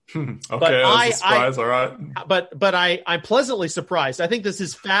dead. Okay, that's a surprise. All right. But I'm pleasantly surprised. I think this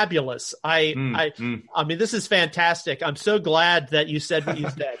is fabulous. I mean, this is fantastic. I'm so glad that you said what you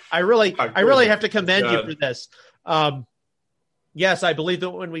said. I really have to commend you for this. Yes, I believe that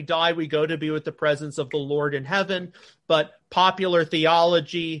when we die, we go to be with the presence of the Lord in heaven, but popular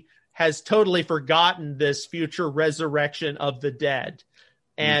theology has totally forgotten this future resurrection of the dead.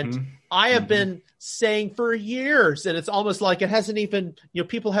 And I have been saying for years, and it's almost like it hasn't even,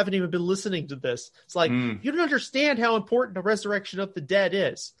 people haven't even been listening to this. It's like, you don't understand how important the resurrection of the dead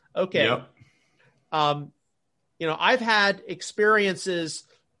is. Okay. Yep. I've had experiences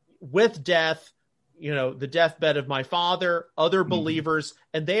with death, the deathbed of my father, other believers,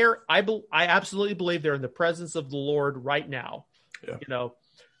 and I absolutely believe they're in the presence of the Lord right now. Yeah.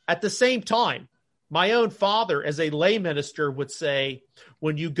 At the same time, my own father, as a lay minister, would say,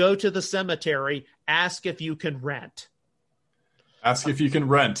 when you go to the cemetery, ask if you can rent. Ask if you can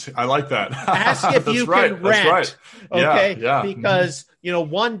rent. I like that. Ask if you can rent. That's right. Okay. Yeah. Because,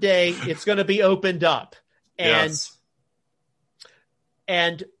 one day it's going to be opened up. And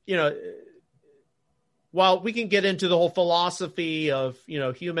while we can get into the whole philosophy of,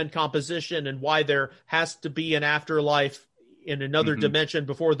 human composition and why there has to be an afterlife, in another dimension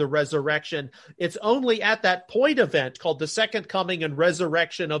before the resurrection. It's only at that point event called the second coming and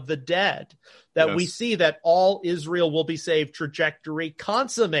resurrection of the dead that we see that all Israel will be saved trajectory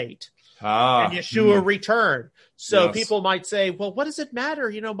consummate and Yeshua return. So people might say, well, what does it matter?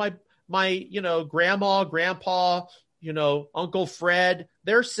 You know, my grandma, grandpa, Uncle Fred,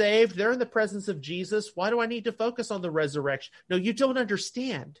 they're saved. They're in the presence of Jesus. Why do I need to focus on the resurrection? No, you don't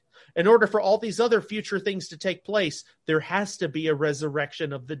understand. In order for all these other future things to take place, there has to be a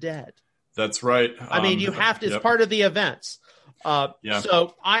resurrection of the dead. That's right. I mean, you have to, it's part of the events.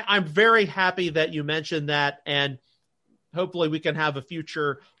 So I'm very happy that you mentioned that, and hopefully we can have a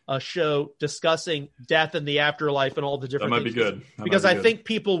future show discussing death and the afterlife and all the different things. That might be good. Because I think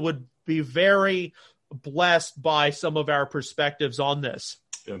people would be very blessed by some of our perspectives on this.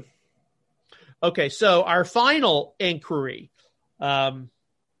 Yeah. Okay, so our final inquiry,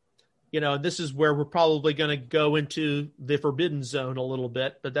 this is where we're probably going to go into the forbidden zone a little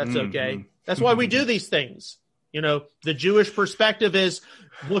bit, but that's okay. That's why we do these things. The Jewish perspective is,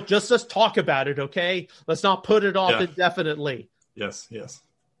 look, just let's talk about it, okay? Let's not put it off indefinitely. Yes.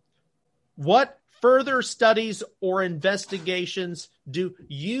 What further studies or investigations do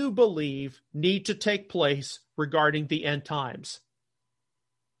you believe need to take place regarding the end times?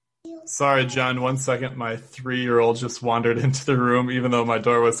 Sorry, John, 1 second. My 3-year-old just wandered into the room, even though my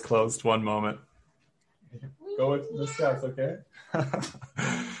door was closed. 1 moment. Go with the steps, okay?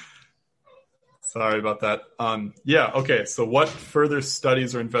 Sorry about that. Okay. So what further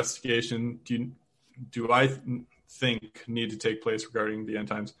studies or investigation do I think need to take place regarding the end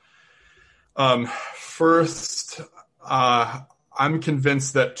times? First, I'm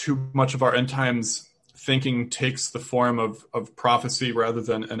convinced that too much of our end times thinking takes the form of prophecy rather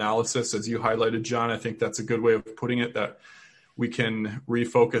than analysis, as you highlighted, John. I think that's a good way of putting it, that we can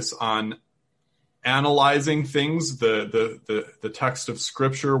refocus on analyzing things, the text of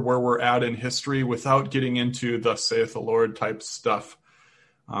Scripture, where we're at in history, without getting into thus saith the Lord type stuff.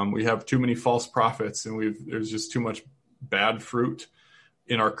 We have too many false prophets, and there's just too much bad fruit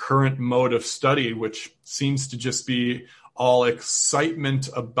in our current mode of study, which seems to just be all excitement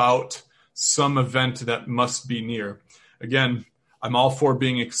about some event that must be near. Again, I'm all for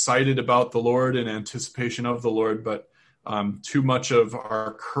being excited about the Lord and anticipation of the Lord, but too much of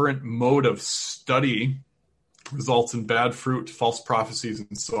our current mode of study results in bad fruit, false prophecies,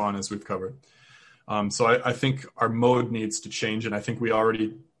 and so on, as we've covered. So I think our mode needs to change, and I think we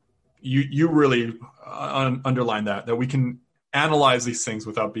already, you really underline that we can analyze these things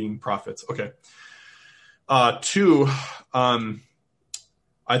without being prophets. Okay. 2,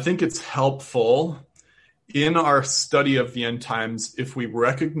 I think it's helpful in our study of the end times if we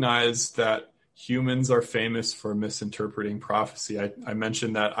recognize that humans are famous for misinterpreting prophecy. I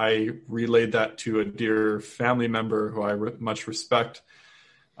mentioned that I relayed that to a dear family member who I much respect.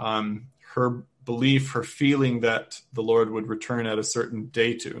 Her belief, her feeling that the Lord would return at a certain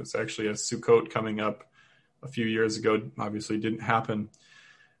date. It was actually a Sukkot coming up a few years ago. Obviously didn't happen.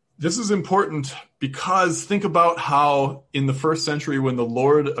 This is important because think about how in the first century when the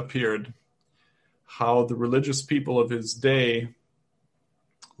Lord appeared, how the religious people of his day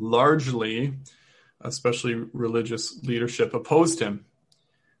largely, especially religious leadership, opposed him.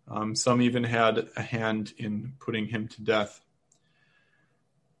 Some even had a hand in putting him to death.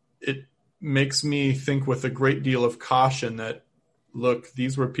 It makes me think with a great deal of caution that, look,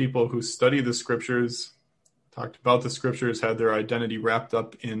 these were people who study the Scriptures, talked about the Scriptures, had their identity wrapped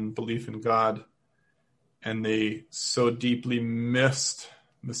up in belief in God, and they so deeply missed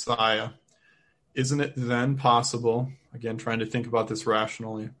Messiah. Isn't it then possible, again, trying to think about this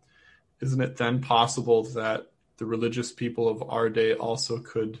rationally, isn't it then possible that the religious people of our day also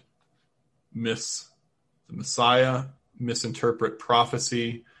could miss the Messiah, misinterpret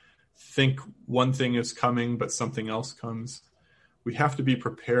prophecy, think one thing is coming, but something else comes? We have to be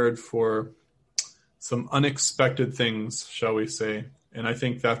prepared for some unexpected things, shall we say. And I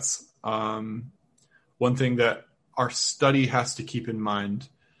think that's one thing that our study has to keep in mind.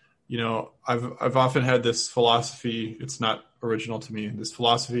 I've often had this philosophy, it's not original to me, this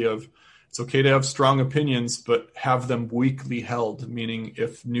philosophy of it's okay to have strong opinions, but have them weakly held, meaning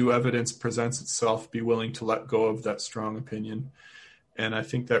if new evidence presents itself, be willing to let go of that strong opinion. And I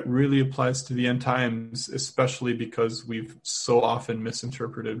think that really applies to the end times, especially because we've so often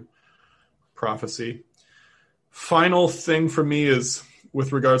misinterpreted prophecy. Final thing for me is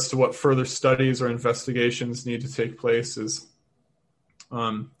with regards to what further studies or investigations need to take place is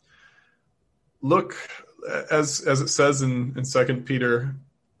look, as it says in 2 Peter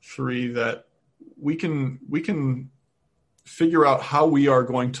 3, that we can figure out how we are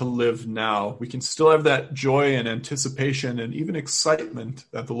going to live now. We can still have that joy and anticipation and even excitement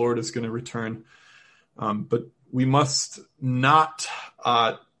that the Lord is going to return. But we must not,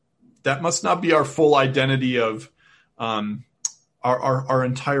 that must not be our full identity of our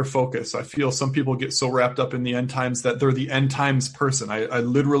entire focus. I feel some people get so wrapped up in the end times that they're the end times person. I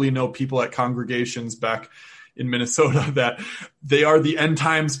literally know people at congregations back in Minnesota that they are the end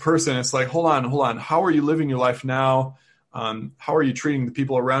times person. It's like, hold on. How are you living your life now? How are you treating the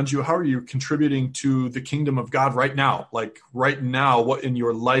people around you? How are you contributing to the kingdom of God right now? Like right now, what in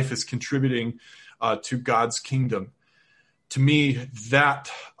your life is contributing to God's kingdom? To me, that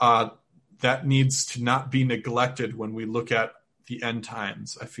needs to not be neglected when we look at the end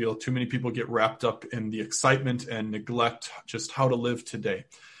times. I feel too many people get wrapped up in the excitement and neglect just how to live today.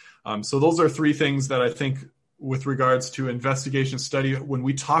 So those are three things that I think with regards to investigation study, when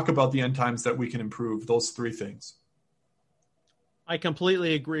we talk about the end times, that we can improve those three things. I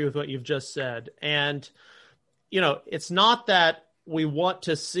completely agree with what you've just said. And, it's not that we want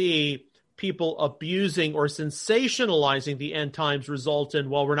to see people abusing or sensationalizing the end times result in,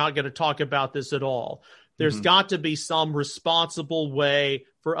 well, we're not going to talk about this at all. There's got to be some responsible way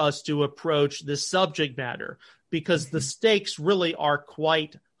for us to approach this subject matter, because the stakes really are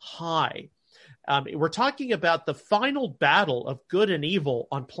quite high. We're talking about the final battle of good and evil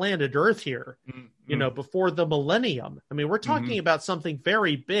on planet Earth here, before the millennium. I mean, we're talking about something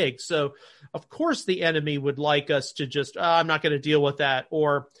very big. So, of course, the enemy would like us to just, I'm not going to deal with that.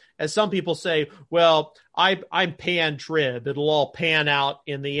 Or, as some people say, well, I'm pan-trib. It'll all pan out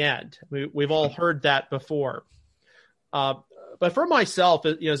in the end. We've all heard that before. But for myself,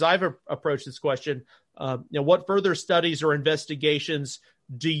 as I've approached this question, what further studies or investigations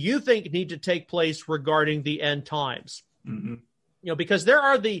do you think need to take place regarding the end times? Because there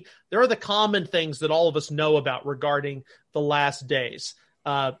are the common things that all of us know about regarding the last days.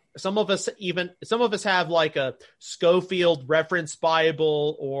 Some of us have like a Schofield Reference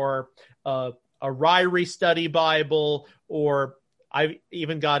Bible or a Ryrie Study Bible, or I've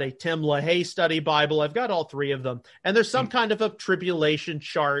even got a Tim LaHaye Study Bible. I've got all three of them. And there's some kind of a tribulation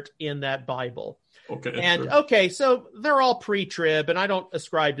chart in that Bible. Okay, so they're all pre-trib, and I don't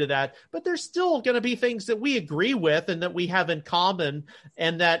ascribe to that, but there's still going to be things that we agree with and that we have in common,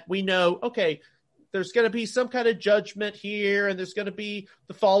 and that we know, okay, there's going to be some kind of judgment here, and there's going to be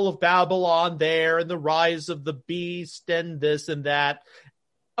the fall of Babylon there, and the rise of the beast, and this and that.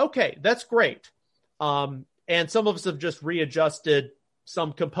 Okay, that's great. And some of us have just readjusted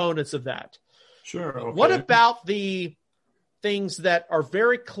some components of that. Sure. Okay. What about the things that are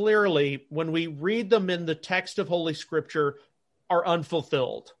very clearly, when we read them in the text of Holy Scripture, are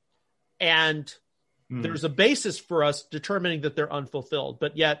unfulfilled? And there's a basis for us determining that they're unfulfilled,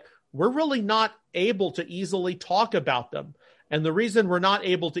 but yet we're really not able to easily talk about them. And the reason we're not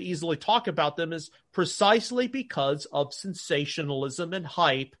able to easily talk about them is precisely because of sensationalism and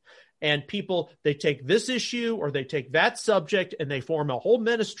hype. And people, they take this issue or they take that subject and they form a whole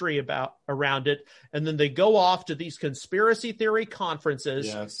ministry around it. And then they go off to these conspiracy theory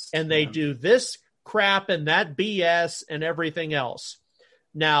conferences and they do this crap and that BS and everything else.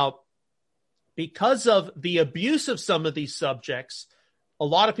 Now, because of the abuse of some of these subjects, a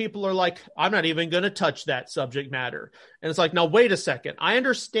lot of people are like, I'm not even going to touch that subject matter. And it's like, now, wait a second. I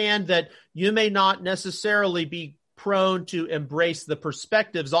understand that you may not necessarily be prone to embrace the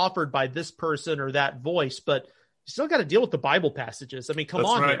perspectives offered by this person or that voice, but you still got to deal with the Bible passages. I mean, come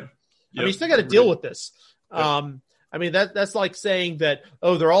on here. Yep. I mean, you still got to deal with this. Yep. I mean, that's like saying that,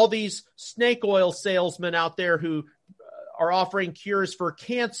 there are all these snake oil salesmen out there who are offering cures for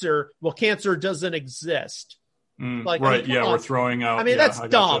cancer. Well, cancer doesn't exist. Right. I mean, we're throwing out. I mean, that's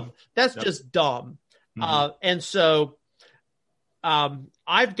dumb. That's just dumb. And so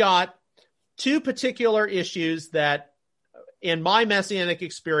I've got two particular issues that in my Messianic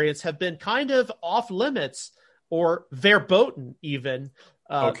experience have been kind of off limits or verboten even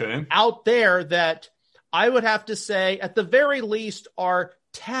out there, that I would have to say at the very least are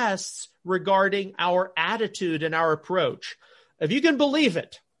tests regarding our attitude and our approach. If you can believe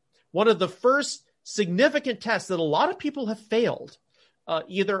it, one of the first significant tests that a lot of people have failed,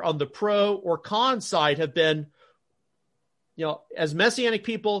 either on the pro or con side, have been, as Messianic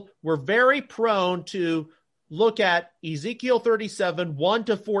people, we're very prone to look at Ezekiel 37,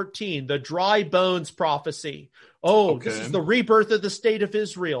 1-14, the dry bones prophecy. This is the rebirth of the state of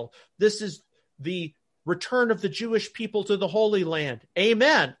Israel. This is the return of the Jewish people to the Holy Land.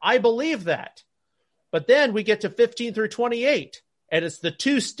 Amen. I believe that. But then we get to 15 through 28, and it's the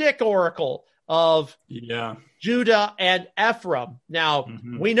two-stick oracle of Judah and Ephraim. Now,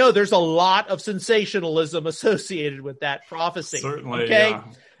 we know there's a lot of sensationalism associated with that prophecy. Certainly, okay?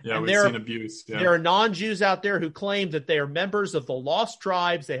 Yeah, and we've seen abuse. Yeah. There are non-Jews out there who claim that they are members of the lost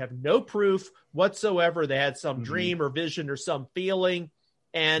tribes. They have no proof whatsoever. They had some dream or vision or some feeling.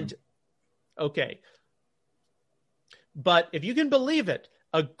 And, okay. But if you can believe it,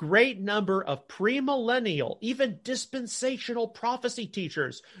 a great number of premillennial, even dispensational prophecy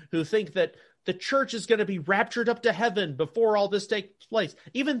teachers who think that the church is going to be raptured up to heaven before all this takes place,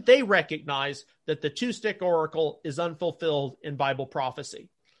 even they recognize that the two-stick oracle is unfulfilled in Bible prophecy.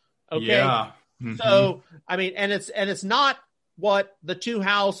 Okay. Yeah. So, I mean, and it's not what the two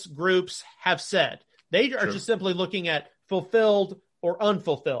house groups have said. They are just simply looking at fulfilled or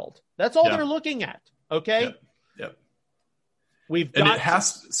unfulfilled. That's all they're looking at. Okay. Yep.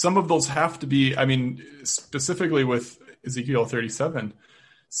 Some of those have to be, I mean, specifically with Ezekiel 37,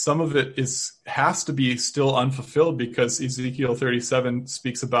 some of it has to be still unfulfilled because Ezekiel 37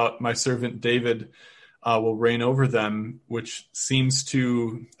 speaks about my servant David will reign over them, which seems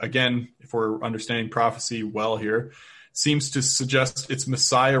to, again, if we're understanding prophecy well here, seems to suggest it's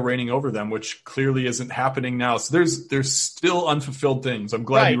Messiah reigning over them, which clearly isn't happening now. So there's still unfulfilled things. I'm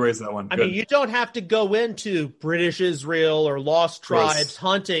glad you raised that one. I mean, you don't have to go into British Israel or lost tribes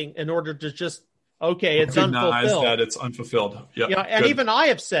hunting in order to just, it's unfulfilled. That it's unfulfilled. Yeah. And even I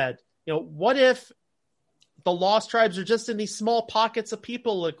have said, what if the lost tribes are just in these small pockets of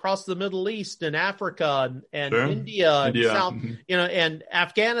people across the Middle East and Africa and India and South, and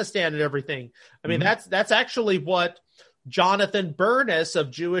Afghanistan and everything. I mean, that's actually what Jonathan Burness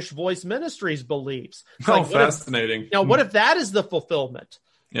of Jewish Voice Ministries believes. Fascinating. What if that is the fulfillment?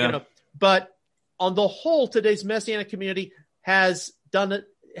 Yeah. But on the whole, today's Messianic community hasn't done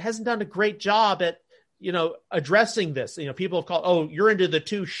a great job at addressing this. People have called, you're into the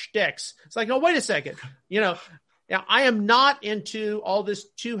two shticks. It's like, no, wait a second. Now I am not into all this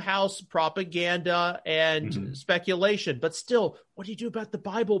two house propaganda and speculation, but still, what do you do about the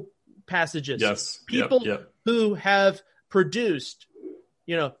Bible passages? Yes. People who have produced,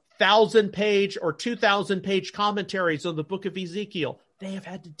 1,000-page or 2,000-page commentaries on the book of Ezekiel, they have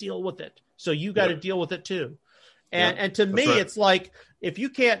had to deal with it. So you got to deal with it too. And to me, it's like, if you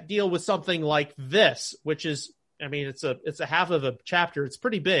can't deal with something like this, which is, I mean, it's a half of a chapter. It's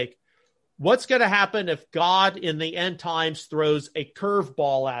pretty big. What's going to happen if God in the end times throws a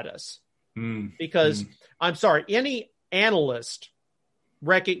curveball at us? Because I'm sorry, any analyst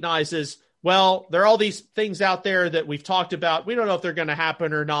recognizes, well, there are all these things out there that we've talked about. We don't know if they're going to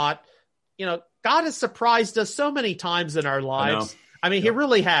happen or not. God has surprised us so many times in our lives. I mean, he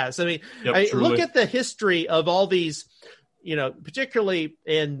really has. I mean, look at the history of all these, particularly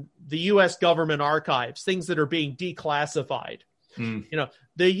in the U.S. government archives, things that are being declassified.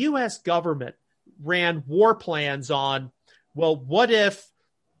 The U.S. government ran war plans on, well, what if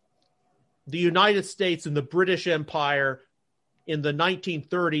the United States and the British Empire in the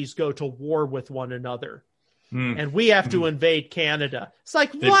 1930s go to war with one another? And we have to invade Canada. It's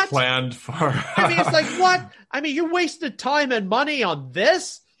like, they what? Planned for. I mean, it's like, what? I mean, you wasted time and money on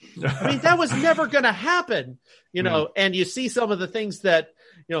this? I mean, that was never going to happen, and you see some of the things that,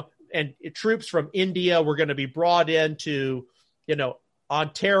 and troops from India were going to be brought into,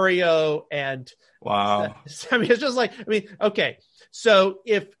 Ontario. And wow. I mean, it's just like, okay. So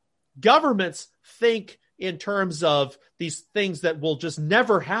if governments think in terms of these things that will just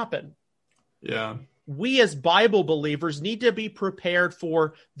never happen. Yeah. We as Bible believers need to be prepared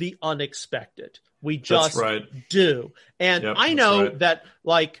for the unexpected. We just do. And I know that,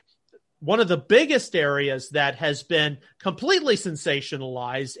 like, one of the biggest areas that has been completely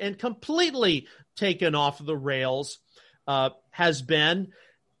sensationalized and completely taken off the rails has been,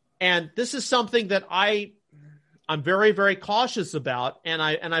 and this is something that I'm very, very cautious about. And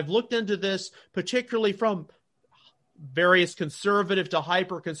I've looked into this particularly from various conservative to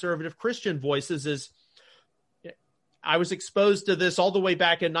hyper-conservative Christian voices. Is I was exposed to this all the way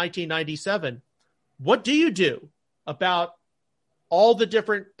back in 1997. What do you do about all the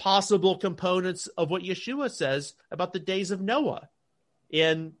different possible components of what Yeshua says about the days of Noah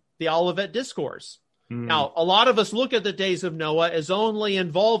in the Olivet Discourse? Now, a lot of us look at the days of Noah as only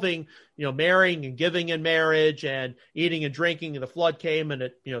involving, marrying and giving in marriage and eating and drinking, and the flood came and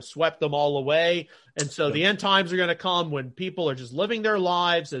it, swept them all away. And so the end times are going to come when people are just living their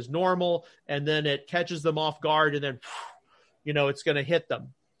lives as normal, and then it catches them off guard, and then, it's going to hit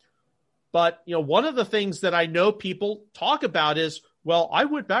them. But, one of the things that I know people talk about is, well, I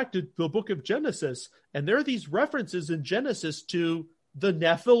went back to the book of Genesis, and there are these references in Genesis to the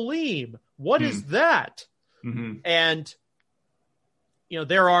Nephilim. What is that? And,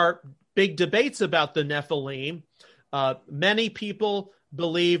 there are big debates about the Nephilim. Many people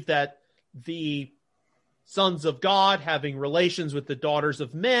believe that the sons of God having relations with the daughters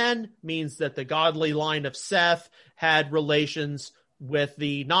of men means that the godly line of Seth had relations with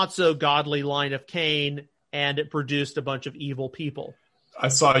the not so godly line of Cain, and it produced a bunch of evil people. I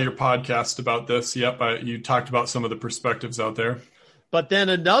saw your podcast about this. Yep. You talked about some of the perspectives out there. But then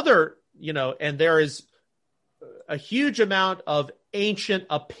another, and there is a huge amount of ancient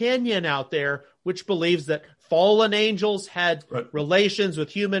opinion out there which believes that fallen angels had relations with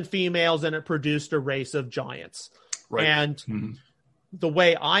human females and it produced a race of giants. Right. And the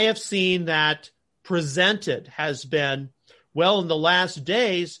way I have seen that presented has been, well, in the last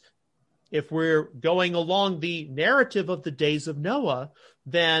days, if we're going along the narrative of the days of Noah,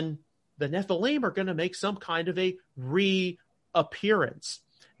 then the Nephilim are going to make some kind of a reappearance.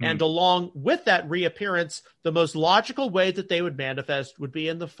 And along with that reappearance, the most logical way that they would manifest would be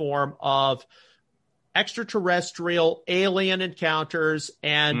in the form of extraterrestrial alien encounters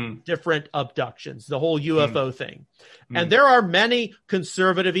and different abductions, the whole UFO thing. And there are many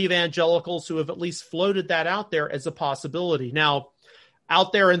conservative evangelicals who have at least floated that out there as a possibility. Now,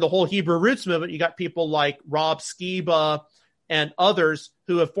 out there in the whole Hebrew Roots movement, you got people like Rob Skiba and others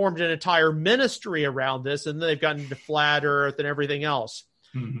who have formed an entire ministry around this, and they've gotten into flat earth and everything else.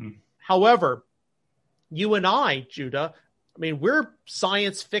 However, you and I, Judah, I mean, we're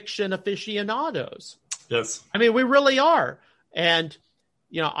science fiction aficionados. Yes. I mean, we really are. And,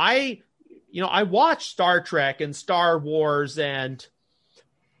 I watched Star Trek and Star Wars, and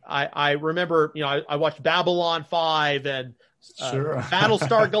I remember, I watched Babylon 5 and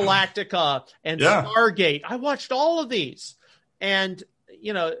Battlestar Galactica and Stargate. I watched all of these. And,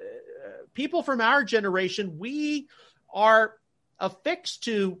 people from our generation, we are affixed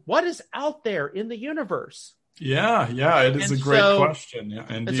to what is out there in the universe. Yeah, it is a great question. Yeah,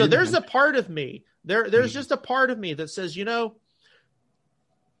 and so there's a part of me, there's just a part of me that says,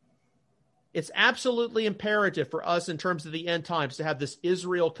 it's absolutely imperative for us in terms of the end times to have this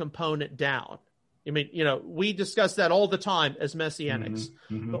Israel component down. I mean, we discuss that all the time as Messianics.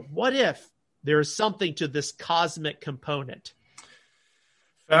 But what if there's something to this cosmic component?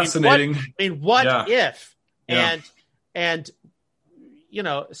 Fascinating. What if? Yeah. And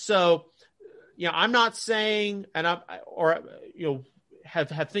so, I'm not saying, have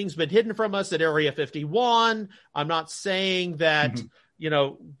things been hidden from us at Area 51? I'm not saying that,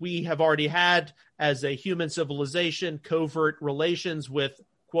 we have already had, as a human civilization, covert relations with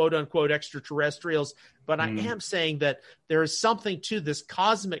quote unquote extraterrestrials. But I am saying that there is something to this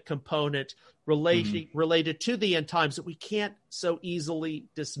cosmic component related to the end times that we can't so easily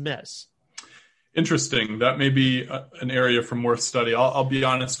dismiss. Interesting. That may be an area for more study. I'll be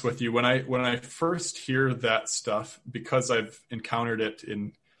honest with you. When I first hear that stuff, because I've encountered it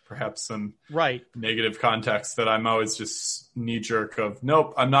in perhaps some negative context, that I'm always just knee jerk of,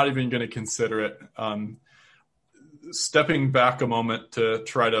 nope, I'm not even going to consider it. Stepping back a moment to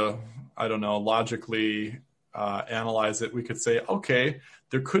try to, logically analyze it, we could say, okay,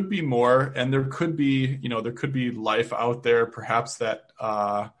 there could be more, and there could be life out there, perhaps that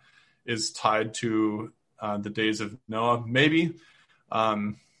is tied to the days of Noah. Maybe.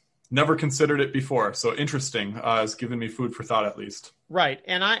 Never considered it before. So interesting. It's given me food for thought, at least. Right.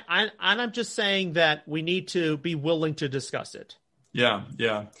 And I'm just saying that we need to be willing to discuss it. Yeah.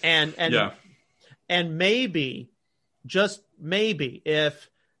 And maybe, just maybe, if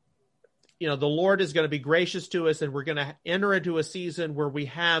the Lord is going to be gracious to us and we're going to enter into a season where we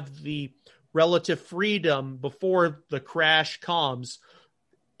have the relative freedom before the crash comes,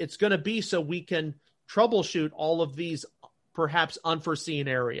 it's going to be so we can troubleshoot all of these perhaps unforeseen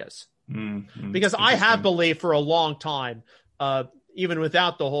areas. Because I have believed for a long time, even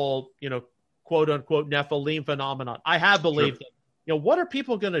without the whole, quote unquote Nephilim phenomenon, I have believed that, what are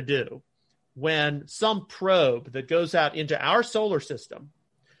people going to do when some probe that goes out into our solar system,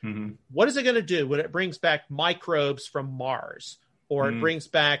 what is it going to do when it brings back microbes from Mars, or it brings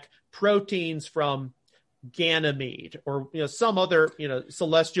back proteins from Ganymede, or some other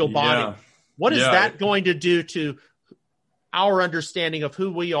celestial body? What is that going to do to our understanding of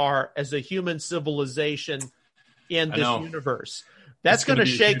who we are as a human civilization in this universe? That's going to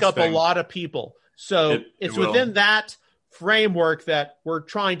shake up a lot of people. So it's within that framework that we're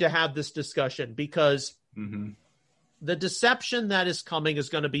trying to have this discussion, because the deception that is coming is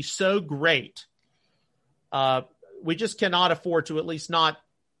going to be so great. We just cannot afford to at least not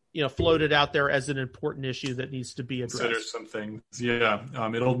float it out there as an important issue that needs to be addressed. Consider some things. Yeah.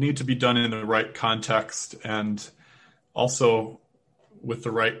 It'll need to be done in the right context, and also with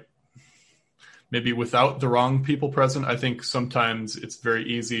the right maybe without the wrong people present. I think sometimes it's very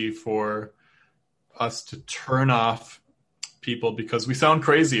easy for us to turn off people because we sound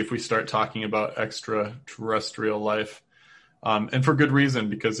crazy if we start talking about extraterrestrial life. And for good reason,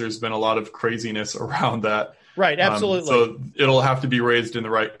 because there's been a lot of craziness around that. Right, absolutely. So it'll have to be raised in the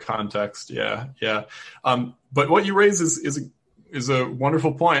right context. Yeah. But what you raise is a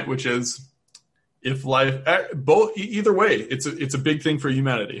wonderful point, which is if life, either way, it's a big thing for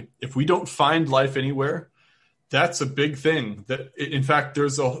humanity. If we don't find life anywhere, that's a big thing. That in fact,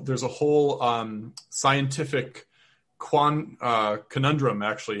 there's a whole scientific conundrum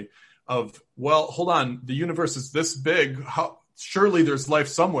actually of, well, hold on, the universe is this big. Surely there's life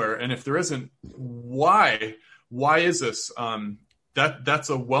somewhere, and if there isn't, why? Why is this? That's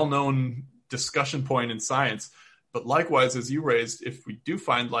a well-known discussion point in science. But likewise, as you raised, if we do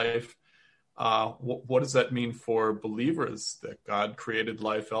find life, what does that mean for believers? That God created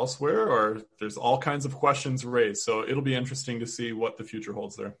life elsewhere, or there's all kinds of questions raised. So it'll be interesting to see what the future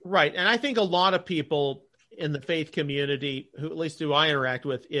holds there. Right, and I think a lot of people in the faith community, who at least who I interact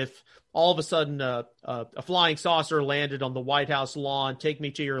with, if all of a sudden a flying saucer landed on the White House lawn, take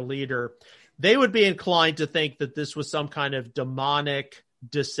me to your leader, they would be inclined to think that this was some kind of demonic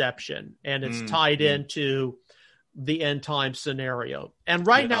deception, and it's tied into the end time scenario. And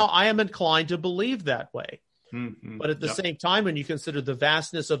right now, I am inclined to believe that way. But at the same time, when you consider the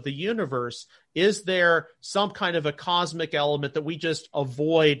vastness of the universe, is there some kind of a cosmic element that we just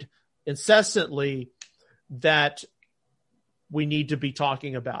avoid incessantly that we need to be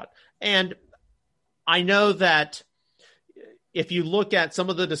talking about? And I know that if you look at some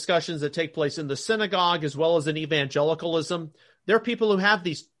of the discussions that take place in the synagogue as well as in evangelicalism, there are people who have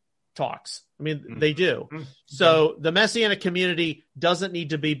these talks. I mean, they do. So the Messianic community doesn't need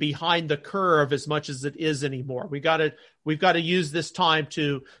to be behind the curve as much as it is anymore. We've got to use this time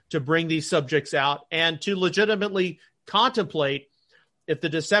to bring these subjects out and to legitimately contemplate if the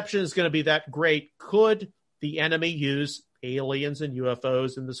deception is going to be that great. Could the enemy use aliens and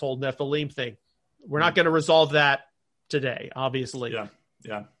UFOs and this whole Nephilim thing? We're not going to resolve that today, obviously.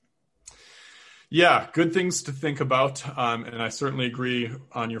 Yeah, good things to think about. And I certainly agree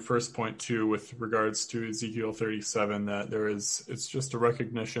on your first point, too, with regards to Ezekiel 37, that it's just a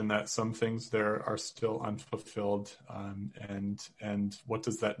recognition that some things there are still unfulfilled. And what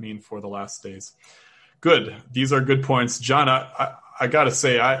does that mean for the last days? Good. These are good points. John, I got to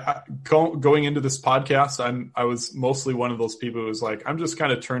say, going into this podcast, I was mostly one of those people who was like, I'm just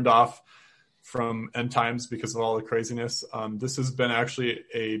kind of turned off from end times because of all the craziness. This has been actually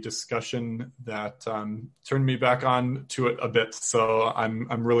a discussion that turned me back on to it a bit. So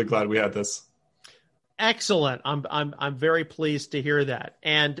I'm really glad we had this. Excellent. I'm very pleased to hear that.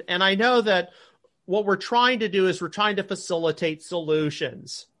 And I know that what we're trying to do is we're trying to facilitate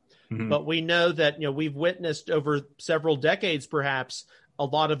solutions. But we know that, we've witnessed over several decades, perhaps, a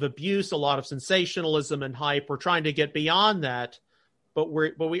lot of abuse, a lot of sensationalism and hype. We're trying to get beyond that, but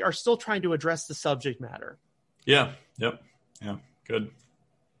we are still trying to address the subject matter. Yeah. Yep. Yeah. Good.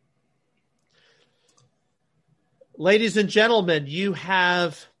 Ladies and gentlemen, you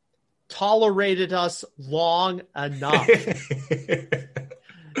have tolerated us long enough.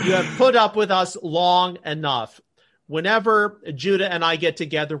 You have put up with us long enough. Whenever Judah and I get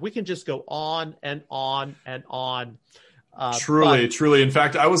together, we can just go on and on and on. Truly. In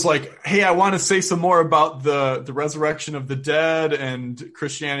fact, I was like, hey, I want to say some more about the resurrection of the dead and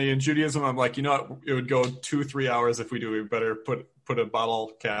Christianity and Judaism. I'm like, what? It would go 2-3 hours if we do. We better put a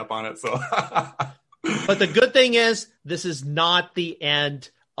bottle cap on it. So, but the good thing is, this is not the end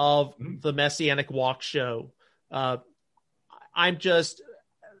of the Messianic Walk show. I'm just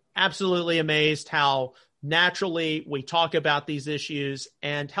absolutely amazed how naturally we talk about these issues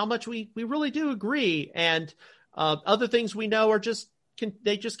and how much we really do agree. And other things we know are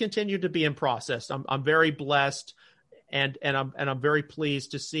they just continue to be in process. I'm very blessed and I'm very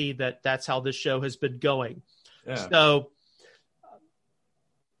pleased to see that that's how this show has been going. Yeah. So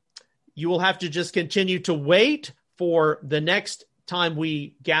you will have to just continue to wait for the next time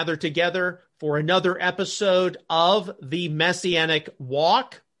we gather together for another episode of the Messianic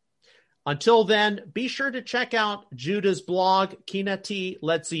Walk. Until then, be sure to check out Judah's blog, Kinati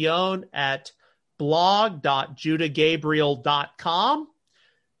Letzion, at blog.judahgabriel.com.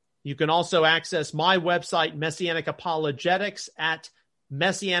 You can also access my website, Messianic Apologetics, at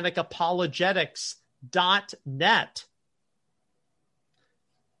messianicapologetics.net.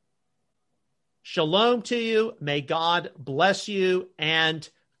 Shalom to you. May God bless you and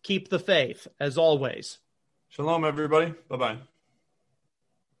keep the faith, as always. Shalom, everybody. Bye-bye.